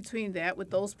difference between that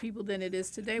with those people than it is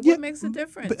today. What makes a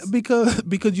difference?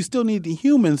 Because you still need the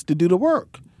humans to do the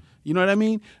work. You know what I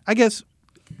mean? I guess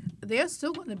there's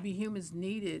still going to be humans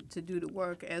needed to do the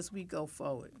work as we go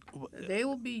forward. They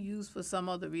will be used for some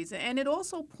other reason. And it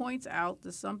also points out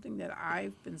to something that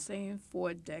I've been saying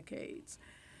for decades,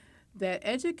 that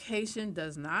education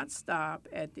does not stop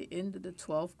at the end of the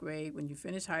 12th grade when you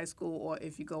finish high school, or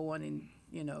if you go on and,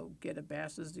 get a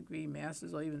bachelor's degree,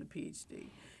 master's, or even a PhD.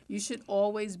 You should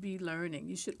always be learning.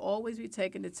 You should always be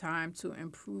taking the time to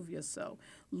improve yourself,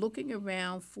 looking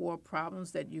around for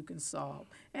problems that you can solve.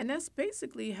 And that's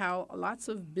basically how lots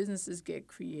of businesses get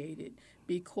created,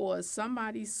 because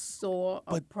somebody saw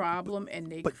a problem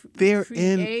and they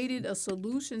created a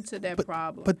solution to that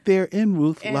problem. But therein,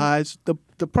 Ruth, lies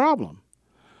the problem.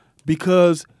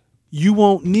 Because you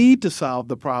won't need to solve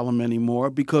the problem anymore,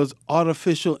 because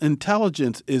artificial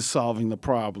intelligence is solving the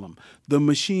problem. The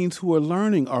machines who are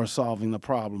learning are solving the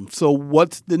problem. So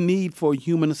what's the need for a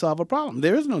human to solve a problem?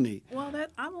 There is no need. Well,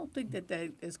 I don't think that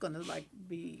is going to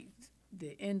be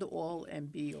the end all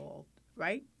and be all,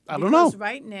 right? I don't know. Because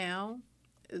right now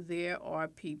there are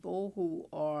people who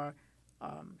are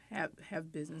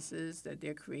have businesses that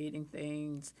they're creating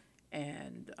things,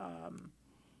 and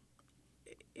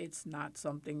it's not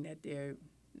something that they're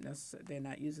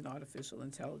not using artificial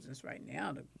intelligence right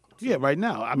now. Yeah, right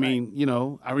now. I mean,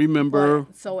 I remember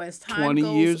so as time 20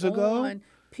 goes years ago, on,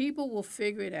 people will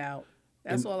figure it out.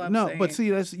 That's all I'm saying. saying. But see,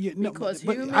 because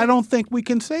I don't think we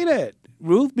can say that,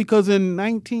 Ruth, because in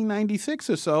 1996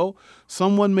 or so,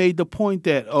 someone made the point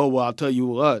that, I'll tell you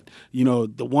what,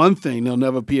 the one thing, they'll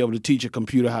never be able to teach a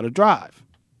computer how to drive.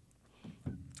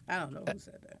 I don't know who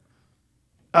said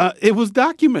that. It was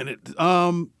documented.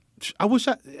 I wish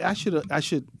I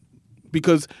should,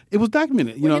 because it was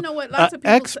documented. You know what? Lots of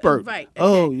people expert. Right.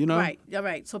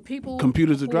 Right. So people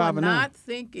computers are driving not now.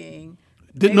 Thinking.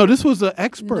 No, this was an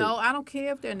expert. No, I don't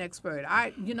care if they're an expert.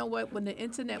 You know what? When the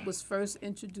internet was first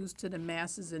introduced to the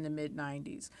masses in the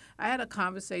mid-'90s, I had a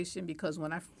conversation, because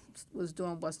when I was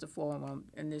doing What's the Forum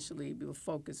initially, we were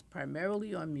focused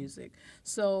primarily on music.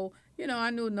 So,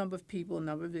 I knew a number of people, a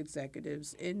number of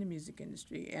executives in the music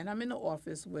industry, and I'm in the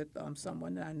office with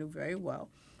someone that I knew very well.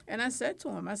 And I said to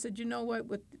him, you know what?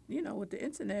 With the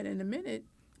internet, in a minute,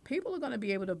 people are going to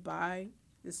be able to buy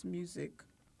this music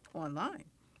online.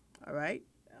 All right?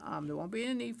 There won't be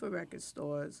any need for record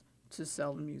stores to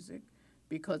sell the music,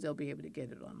 because they'll be able to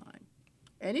get it online.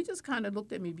 And he just kind of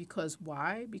looked at me, because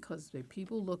why? Because the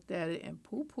people looked at it and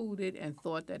poo-pooed it and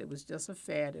thought that it was just a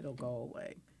fad, it'll go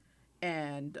away.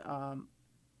 And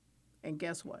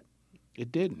guess what?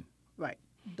 It didn't. Right.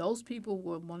 Those people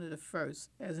were one of the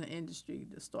first as an industry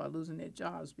to start losing their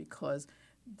jobs, because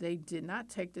they did not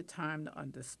take the time to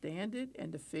understand it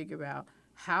and to figure out,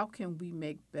 how can we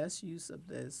make best use of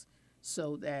this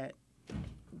so that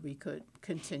we could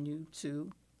continue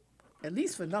to, at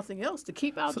least for nothing else, to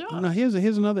keep our jobs? Now, here's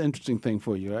another interesting thing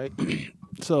for you, right?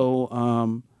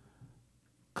 So,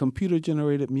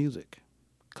 computer-generated music,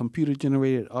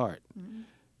 computer-generated art. Mm-hmm.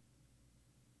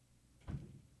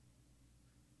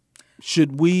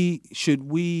 Should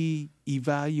we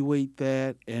evaluate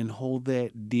that and hold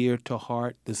that dear to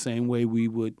heart the same way we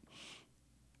would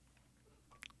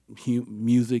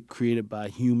music created by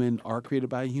human, art created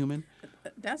by a human?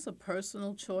 That's a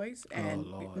personal choice, and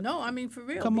no, I mean for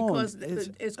real, Come because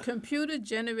on. It's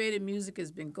computer-generated music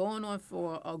has been going on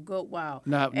for a good while.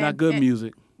 Not good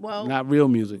music. Well, not real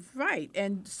music. Right,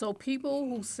 and so people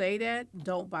who say that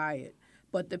don't buy it,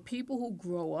 but the people who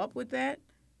grow up with that,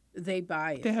 they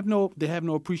buy it. They have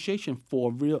no appreciation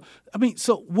for real. I mean,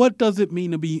 so what does it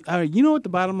mean to be? You know what the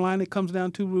bottom line it comes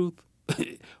down to, Ruth?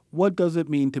 What does it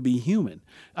mean to be human?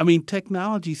 I mean,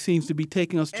 technology seems to be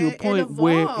taking us to a point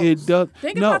where it does.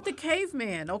 Think about the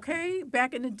caveman, okay?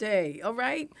 Back in the day, all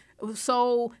right?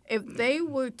 So if they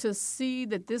were to see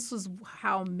that this was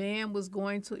how man was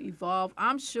going to evolve,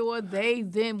 I'm sure they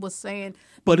then was saying,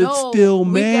 but no, it's still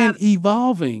man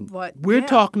evolving. But we're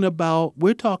talking about.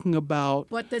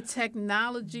 But the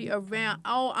technology around.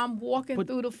 I'm walking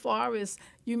through the forest.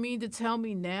 You mean to tell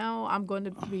me now I'm going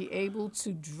to be able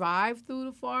to drive through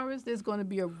the forest? There's going to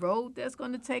be a road that's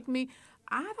going to take me.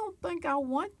 I don't think I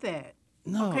want that.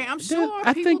 No, okay, I'm sure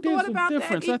I people think thought there's about a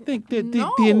difference. that. I think that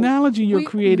the analogy you're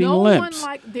creating limps.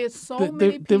 There's so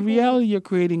many people. The reality you're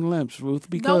creating limps, Ruth,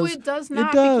 because no, it does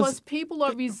not. Because people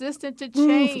are resistant to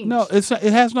change. Ruth, no,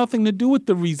 it has nothing to do with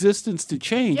the resistance to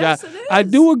change. Yes, it is. I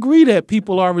do agree that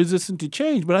people are resistant to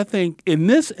change, but I think in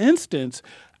this instance,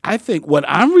 what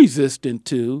I'm resistant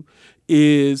to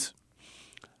is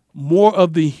more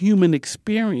of the human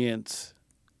experience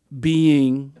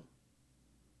being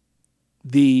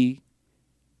the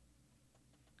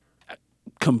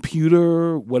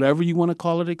computer, whatever you want to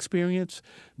call it, experience,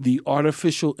 the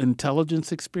artificial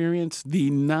intelligence experience, the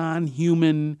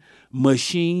non-human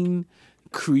machine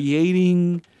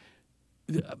creating.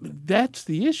 That's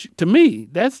the issue. To me,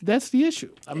 that's the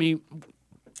issue. I mean,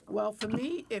 Well, for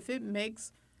me, if it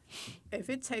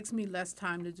takes me less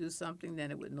time to do something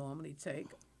than it would normally take,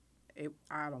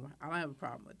 I don't have a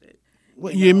problem with it.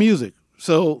 well, You your know, music.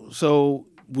 So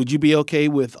would you be okay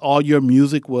with all your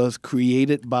music was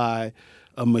created by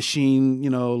a machine,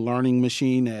 learning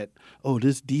machine that, oh,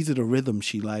 these are the rhythms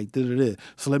she liked, da, da, da.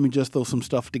 So let me just throw some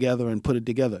stuff together and put it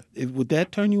together. Would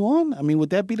that turn you on? I mean, would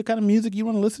that be the kind of music you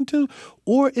want to listen to,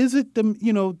 or is it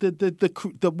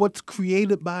the what's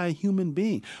created by a human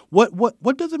being?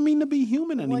 What does it mean to be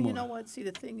human anymore? well, you know what? See,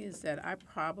 the thing is that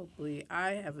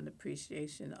I have an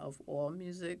appreciation of all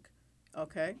music.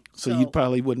 Okay, So you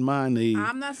probably wouldn't mind the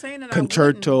I'm not saying that I wouldn't.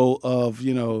 concerto of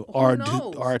Who knows? R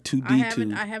two D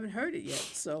two. I haven't heard it yet,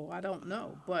 so I don't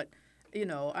know. But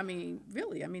I mean,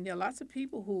 really, I mean, there are lots of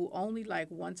people who only like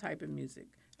one type of music.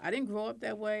 I didn't grow up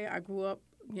that way. I grew up,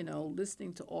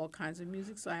 listening to all kinds of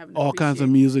music, so I have an All kinds of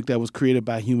music that was created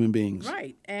by human beings.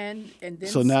 right. And then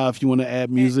So now, if you want to add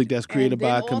music that's created and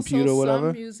by then a computer or also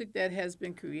whatever, some music that has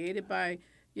been created by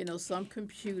some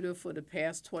computer for the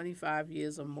past 25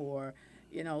 years or more.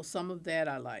 Some of that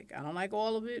I like. I don't like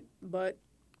all of it, but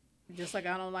just like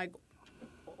I don't like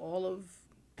all of,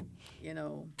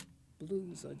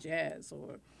 blues or jazz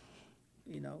or,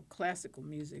 classical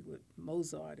music with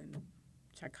Mozart and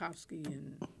Tchaikovsky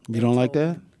and you don't like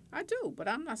that? Beethoven. I do, but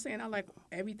I'm not saying I like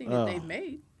everything that they've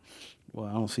made. Well,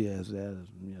 I don't see it as that.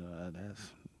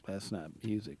 That's not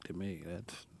music to me.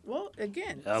 That's Well,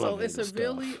 again, so elevator it's stuff.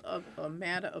 really a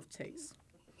matter of taste.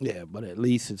 Yeah, but at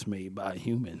least it's made by a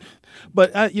human.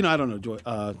 But I don't know, Joyce.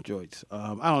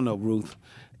 I don't know, Ruth.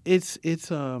 It's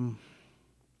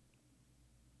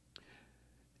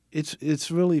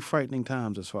really frightening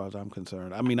times as far as I'm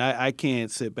concerned. I mean, I can't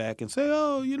sit back and say,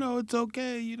 oh, it's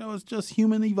okay. It's just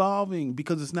human evolving,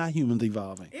 because it's not humans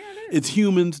evolving. Yeah, it is. It's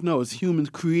humans. No, it's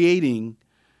humans creating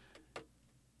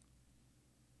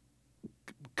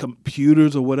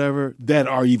computers or whatever that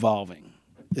are evolving.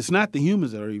 It's not the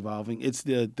humans that are evolving. It's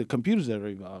the computers that are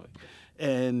evolving.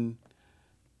 And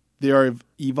they are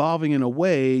evolving in a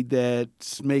way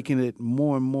that's making it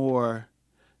more and more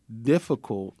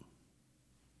difficult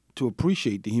to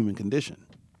appreciate the human condition.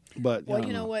 But Well,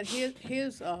 you know what?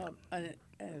 Here's I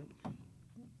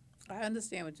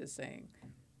understand what you're saying,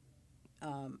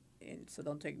 and so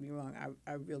don't take me wrong.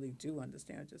 I really do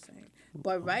understand what you're saying.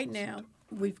 But right now,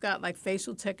 we've got like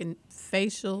facial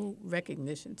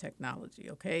recognition technology,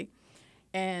 okay?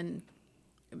 And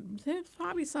there's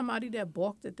probably somebody that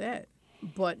balked at that.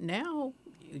 But now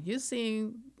you're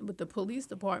seeing with the police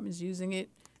departments using it,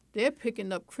 they're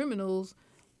picking up criminals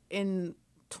in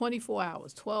 24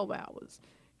 hours, 12 hours.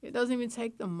 It doesn't even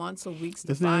take them months or weeks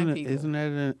to find people. Isn't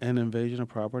that an invasion of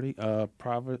property,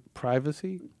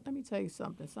 privacy? Let me tell you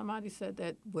something. Somebody said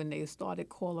that when they started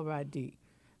caller ID,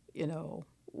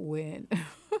 when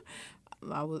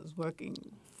I was working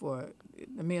for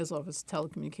the mayor's office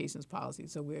telecommunications policy,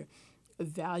 so we're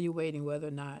evaluating whether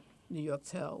or not New York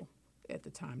Tel, at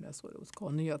the time that's what it was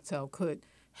called, New York Tel could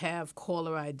have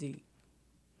caller ID.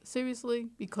 Seriously?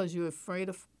 Because you're afraid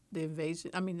of the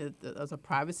invasion? I mean, as a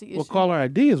privacy issue? Well, caller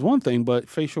ID is one thing, but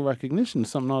facial recognition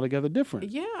is something altogether different.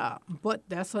 Yeah, but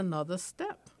that's another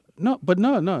step. No.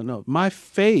 My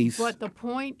face. But the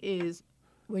point is,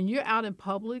 when you're out in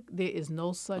public, there is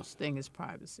no such thing as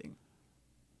privacy.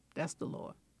 That's the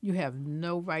law. You have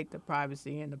no right to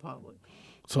privacy in the public.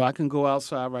 So I can go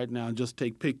outside right now and just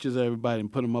take pictures of everybody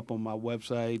and put them up on my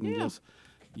website and just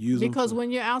use them. Because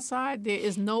when you're outside, there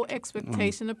is no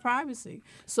expectation of privacy.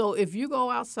 So if you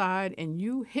go outside and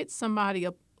you hit somebody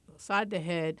upside the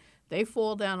head, they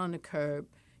fall down on the curb,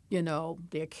 there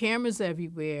are cameras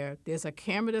everywhere. There's a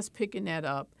camera that's picking that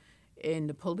up, and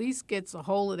the police gets a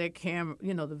hold of that camera,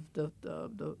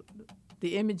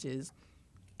 the images,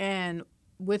 and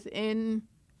within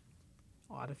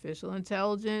artificial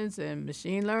intelligence and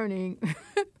machine learning,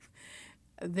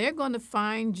 they're going to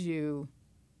find you,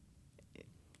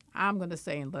 I'm going to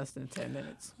say, in less than 10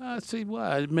 minutes. See,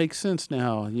 well, it makes sense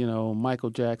now. Michael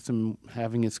Jackson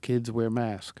having his kids wear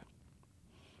masks.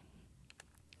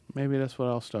 Maybe that's what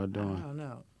I'll start doing. I don't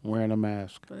know. Wearing a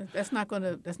mask. But that's not going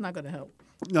to help.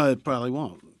 No, it probably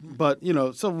won't. But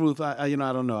so Ruth, I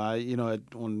don't know.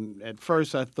 At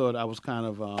first I thought I was kind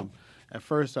of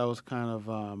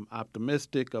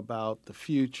optimistic about the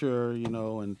future,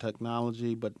 and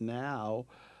technology. But now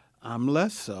I'm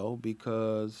less so,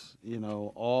 because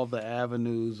all the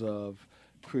avenues of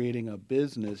creating a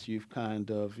business, you've kind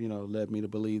of, led me to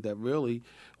believe that really,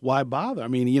 why bother? I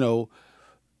mean,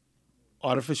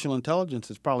 artificial intelligence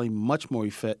is probably much more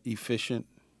efficient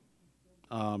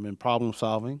in problem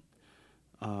solving.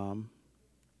 Um,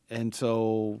 and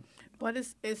so, But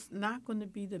it's not going to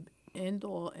be the end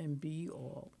all and be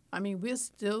all. I mean, we're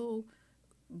still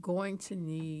going to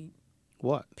need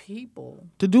what? people.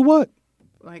 To do what?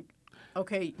 Like,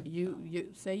 okay, you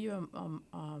say you're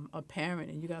a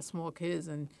parent and you got small kids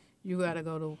and you got to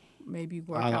go to maybe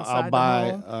work I'll outside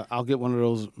buy. the home. I'll get one of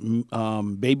those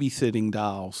babysitting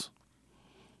dolls.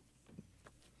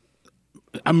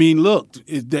 I mean, look,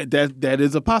 that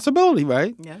is a possibility,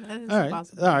 right? Yeah, that is All right,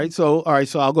 possible. all right.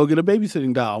 So I'll go get a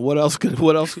babysitting doll. What else?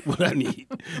 What else would I need?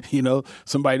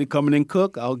 Somebody to come in and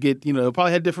cook. I'll get. They'll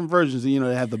probably have different versions. They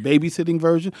have the babysitting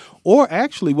version, or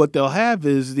actually, what they'll have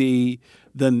is the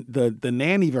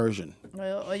nanny version.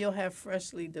 Or you'll have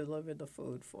freshly delivered the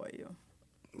food for you,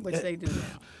 which they do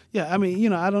now. Yeah, I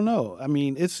mean, I don't know. I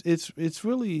mean, it's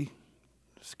really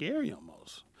scary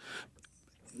almost.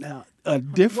 Now, a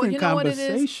different Well, what it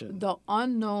conversation. is? The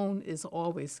unknown is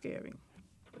always scary.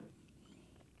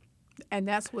 And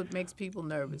that's what makes people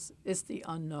nervous. It's the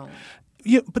unknown.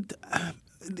 Yeah, but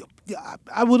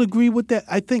I would agree with that.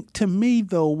 I think to me,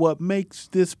 though, what makes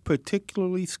this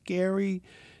particularly scary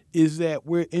is that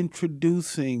we're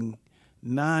introducing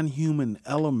non-human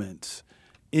elements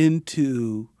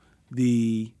into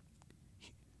the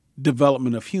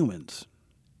development of humans.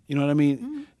 You know what I mean?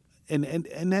 Mm-hmm.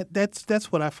 And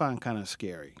that's what I find kind of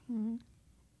scary. Mm-hmm.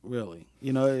 Really,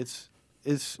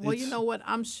 Well, you know what?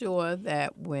 I'm sure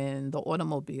that when the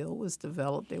automobile was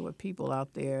developed, there were people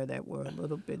out there that were a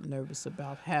little bit nervous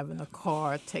about having a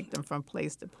car take them from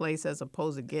place to place as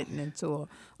opposed to getting into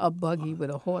a buggy with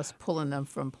a horse pulling them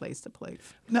from place to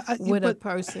place. With a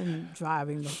person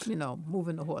driving,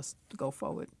 moving the horse to go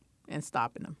forward and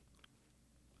stopping them.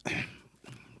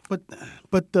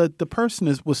 But the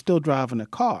person was still driving a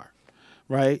car,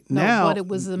 right? No, now, but it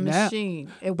was a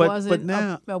machine. It but wasn't.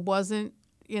 now, It wasn't.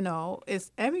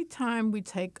 It's every time we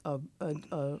take a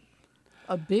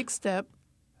big step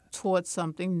towards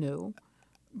something new,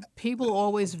 people are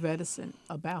always reticent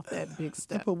about that big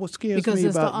step. But what scares because me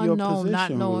it's about the your unknown, position,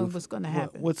 not knowing Ruth, what's going to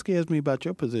happen. What scares me about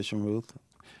your position, Ruth,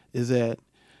 is that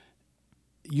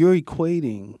you're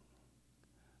equating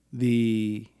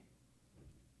the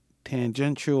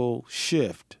tangential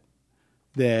shift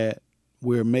that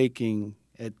we're making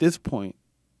at this point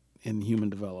in human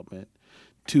development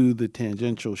to the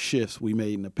tangential shifts we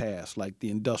made in the past, like the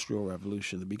Industrial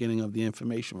Revolution, the beginning of the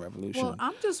Information Revolution. Well,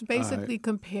 I'm just basically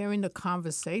comparing the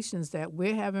conversations that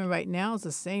we're having right now is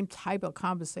the same type of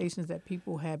conversations that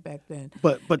people had back then.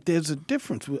 But there's a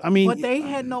difference. I mean, But they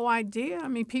had no idea. I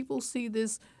mean, people see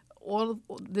this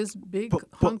this big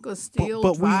hunk of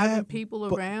steel driving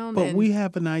people around. But we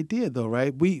have an idea, though,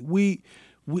 right? We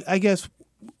I guess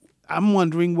I'm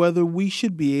wondering whether we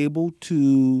should be able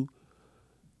to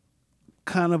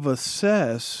kind of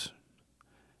assess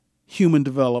human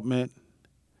development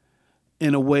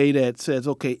in a way that says,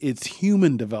 okay, it's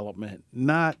human development,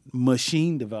 not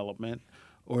machine development,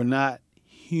 or not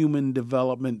human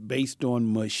development based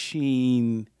on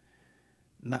machine.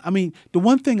 I mean, the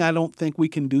one thing I don't think we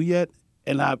can do yet,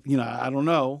 and I don't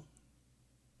know,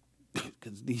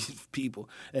 because these people,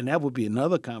 and that would be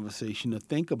another conversation to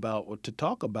think about or to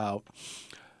talk about,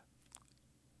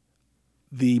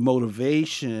 the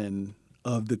motivation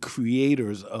of the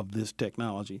creators of this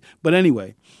technology. But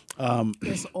anyway.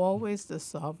 It's always to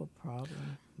solve a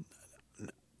problem.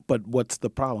 But what's the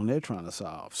problem they're trying to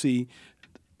solve? See,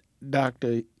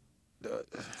 Doctor,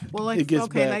 it gets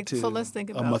back to so let's think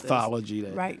about a mythology.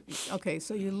 This. Right. Okay,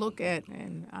 so you look at,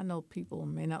 and I know people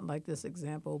may not like this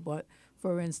example, but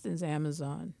for instance,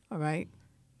 Amazon, all right?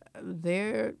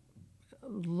 They're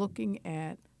looking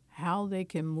at how they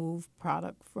can move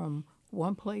product from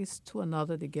one place to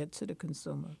another to get to the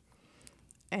consumer,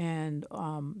 and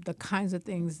the kinds of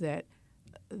things that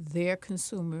their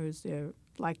consumers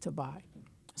like to buy.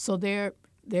 So they're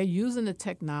using the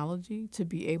technology to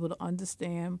be able to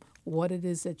understand what it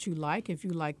is that you like. If you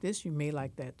like this, you may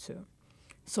like that too.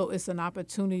 So it's an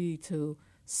opportunity to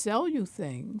sell you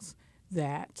things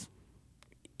that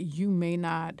you may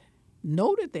not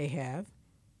know that they have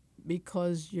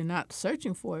because you're not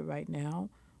searching for it right now.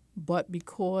 But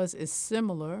because it's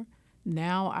similar,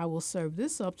 now I will serve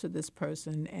this up to this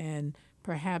person, and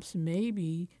perhaps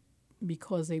maybe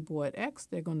because they bought X,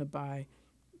 they're going to buy,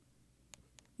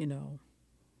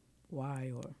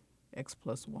 Y or X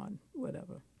plus 1,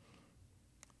 whatever.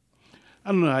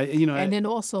 I don't know. And then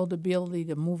also the ability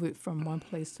to move it from one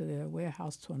place to their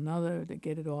warehouse to another to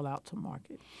get it all out to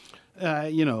market.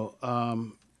 You know,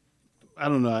 I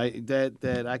don't know.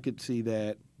 That I could see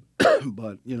that,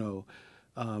 but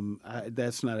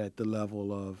that's not at the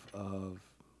level of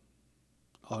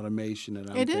automation that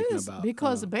I'm It thinking is about.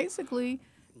 because basically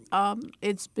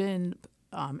it's been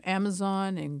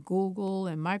Amazon and Google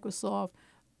and Microsoft,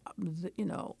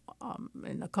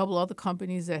 and a couple other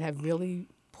companies that have really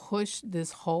pushed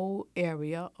this whole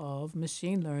area of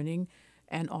machine learning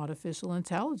and artificial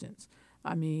intelligence.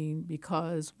 I mean,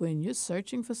 because when you're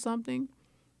searching for something,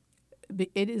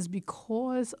 it is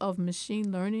because of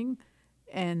machine learning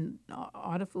and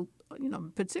artificial,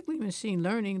 particularly machine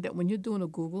learning, that when you're doing a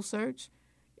Google search,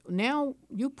 now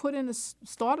you put in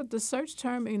start of the search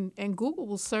term, and Google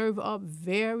will serve up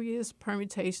various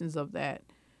permutations of that.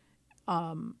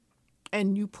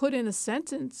 And you put in a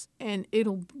sentence, and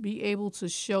it'll be able to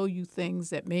show you things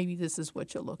that maybe this is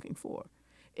what you're looking for.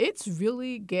 It's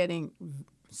really getting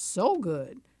so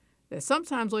good that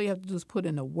sometimes all you have to do is put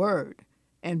in a word,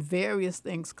 and various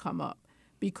things come up.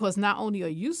 Because not only are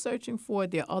you searching for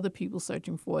it, there are other people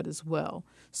searching for it as well.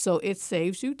 So it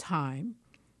saves you time.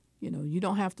 You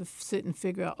don't have to sit and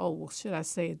figure out, oh, well, should I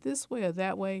say it this way or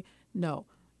that way? No.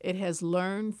 It has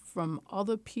learned from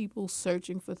other people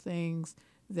searching for things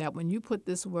that when you put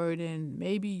this word in,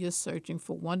 maybe you're searching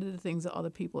for one of the things that other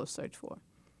people have searched for.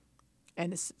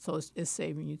 And it's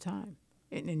saving you time.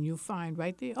 And then you find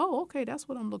right there, oh, okay, that's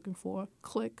what I'm looking for.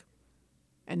 Click.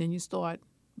 And then you start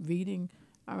reading.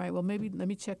 All right, well, maybe let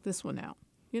me check this one out,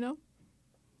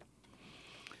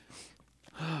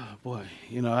 Boy,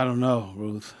 I don't know,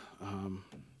 Ruth.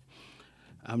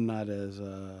 I'm not as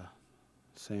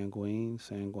sanguine.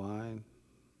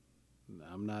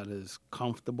 I'm not as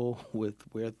comfortable with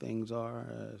where things are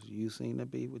as you seem to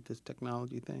be with this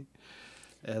technology thing.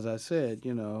 As I said,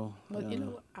 Well,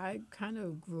 I kind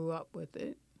of grew up with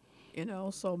it,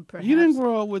 so perhaps. You didn't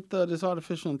grow up with this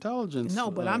artificial intelligence. No,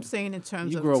 but I'm saying in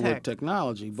terms you of grew up tech. with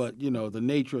technology, but, the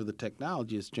nature of the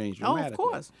technology has changed dramatically. Oh,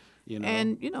 of course.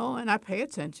 And, and I pay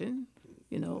attention,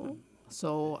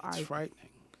 so It's frightening.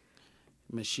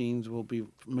 Machines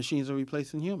are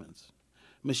replacing humans.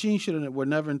 Machines were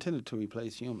never intended to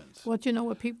replace humans. Well,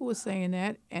 what people were saying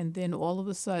that, and then all of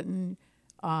a sudden,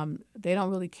 they don't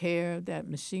really care that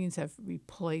machines have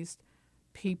replaced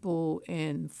people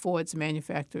in Ford's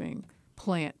manufacturing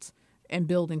plants and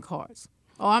building cars.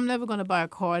 Oh, I'm never going to buy a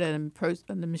car that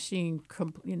the machine,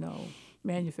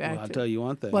 manufactured. Well, I'll tell you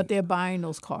one thing. But they're buying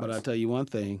those cars. But I'll tell you one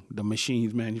thing. The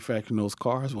machines manufacturing those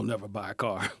cars will never buy a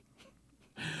car.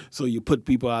 So you put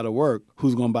people out of work,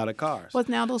 who's going to buy the cars? But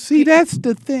now those that's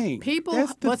the thing.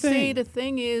 The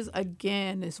thing is,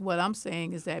 again, is what I'm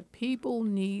saying is that people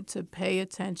need to pay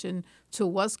attention to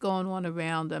what's going on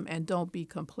around them and don't be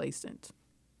complacent.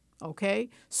 Okay?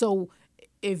 So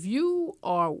if you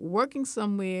are working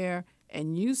somewhere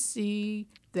and you see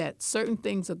that certain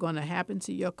things are going to happen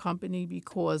to your company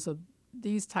because of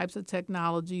these types of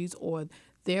technologies, or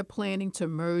they're planning to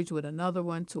merge with another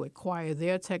one to acquire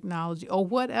their technology, or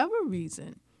whatever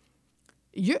reason,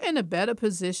 you're in a better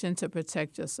position to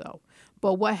protect yourself.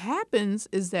 But what happens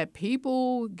is that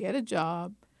people get a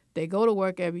job, they go to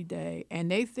work every day,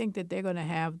 and they think that they're going to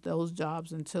have those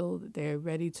jobs until they're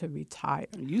ready to retire.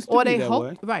 It used to be that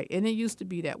way. Right, and it used to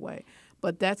be that way.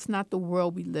 But that's not the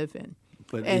world we live in.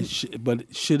 But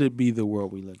should it be the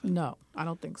world we live in? No, I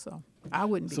don't think so. I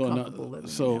wouldn't be comfortable living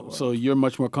in that world. So you're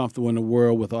much more comfortable in a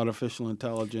world with artificial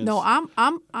intelligence? No,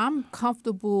 I'm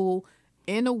comfortable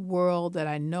in a world that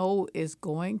I know is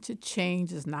going to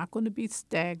change. It's not going to be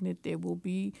stagnant. There will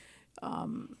be,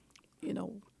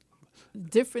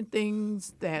 different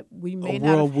things that we may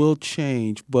not. A world will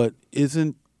change, but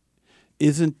isn't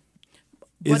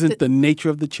the nature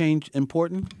of the change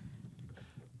important?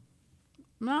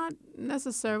 Not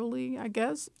necessarily, I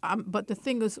guess. But the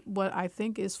thing is, what I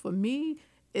think is for me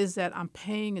is that I'm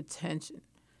paying attention.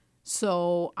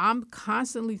 So I'm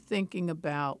constantly thinking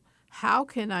about how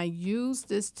can I use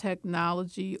this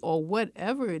technology or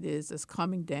whatever it is that's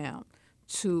coming down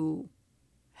to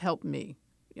help me,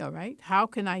 all right? How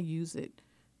can I use it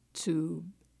to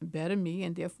better me,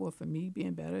 and therefore for me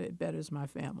being better, it betters my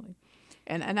family.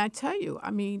 And I tell you,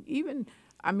 I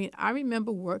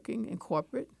remember working in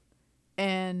corporate,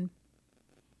 and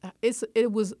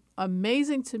it was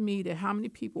amazing to me that how many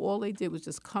people, all they did was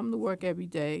just come to work every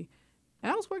day.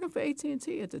 And I was working for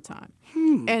AT&T at the time.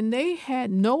 And they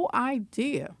had no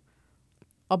idea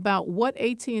about what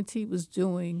AT&T was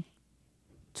doing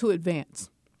to advance.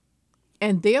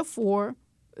 And therefore,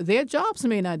 their jobs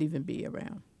may not even be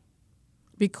around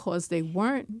because they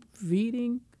weren't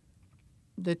reading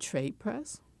the trade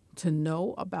press, to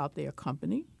know about their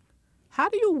company. How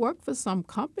do you work for some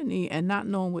company and not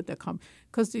knowing what their company?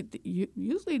 Because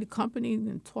usually the company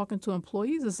and talking to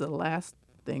employees is the last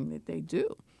thing that they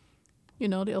do. You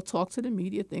know, they'll talk to the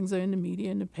media. Things are in the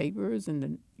media, in the papers,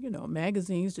 and the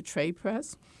magazines, the trade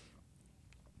press.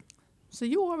 So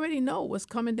you already know what's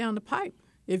coming down the pipe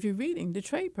if you're reading the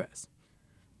trade press.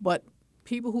 But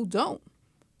people who don't,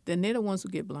 then they're the ones who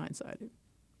get blindsided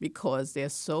because they're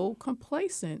so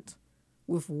complacent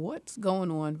with what's going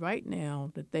on right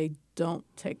now that they don't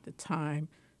take the time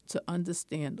to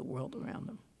understand the world around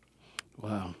them.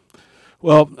 Wow.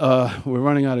 Well, we're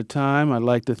running out of time. I'd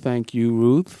like to thank you,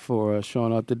 Ruth, for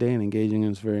showing up today and engaging in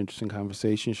this very interesting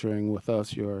conversation, sharing with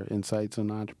us your insights on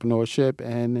entrepreneurship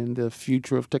and in the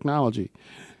future of technology.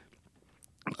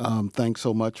 Thanks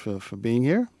so much for being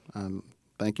here.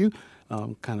 Thank you.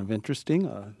 Kind of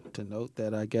interesting to note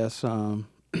that I guess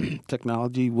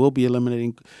technology will be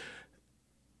eliminating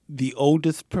the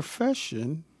oldest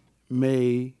profession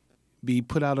may be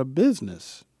put out of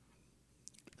business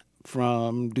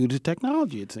due to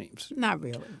technology, it seems. Not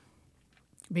really,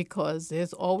 because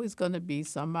there's always going to be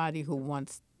somebody who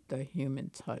wants the human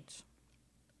touch.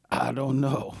 I don't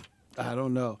know.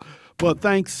 Well,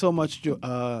 thanks so much,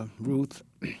 Ruth.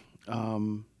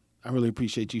 I really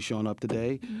appreciate you showing up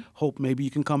today. Mm-hmm. Hope maybe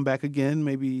you can come back again,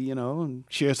 maybe, and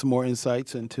share some more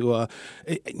insights into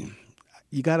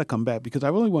you got to come back because I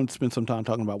really want to spend some time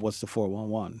talking about what's the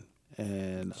 411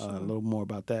 and sure. A little more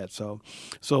about that. So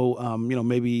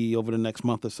maybe over the next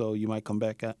month or so, you might come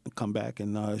back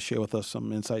and share with us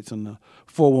some insights on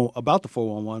about the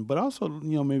 411, but also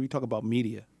maybe talk about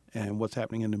media and what's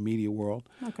happening in the media world.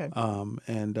 Okay.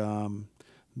 And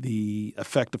the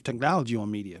effect of technology on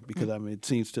media because it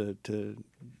seems to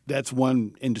that's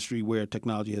one industry where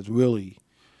technology has really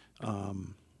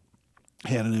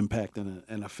had an impact and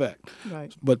an effect.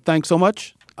 Right. But thanks so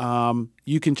much.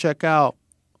 You can check out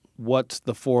What's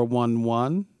the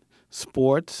 411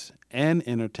 Sports and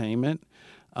Entertainment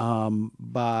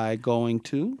by going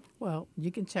to? Well,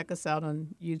 you can check us out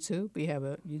on YouTube. We have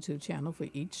a YouTube channel for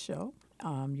each show.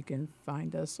 You can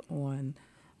find us on,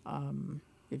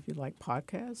 if you like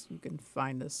podcasts, you can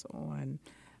find us on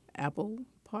Apple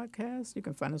Podcasts. You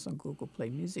can find us on Google Play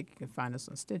Music. You can find us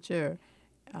on Stitcher.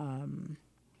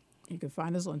 You can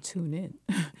find us on TuneIn.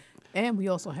 And we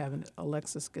also have an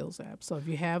Alexa Skills app. So if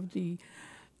you have the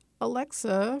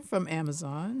Alexa from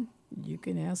Amazon, you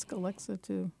can ask Alexa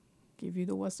to give you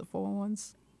the What's the 411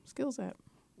 Skills app.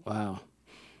 Wow.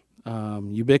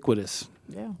 Ubiquitous.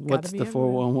 Yeah. What's the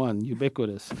 411?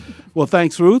 Ubiquitous. Well,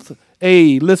 thanks, Ruth.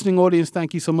 Hey, listening audience,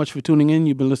 thank you so much for tuning in.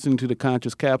 You've been listening to The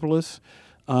Conscious Capitalist.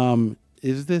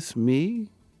 Is this me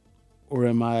or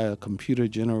am I a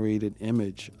computer-generated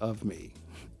image of me?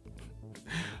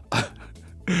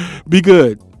 Be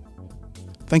good.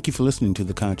 Thank you for listening to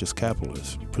The Conscious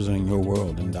Capitalist, presenting your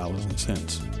world in dollars and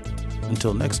cents.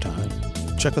 Until next time,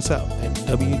 check us out at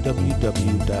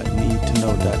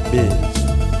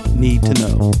www.needtoknow.biz. Need to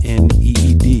know, NEED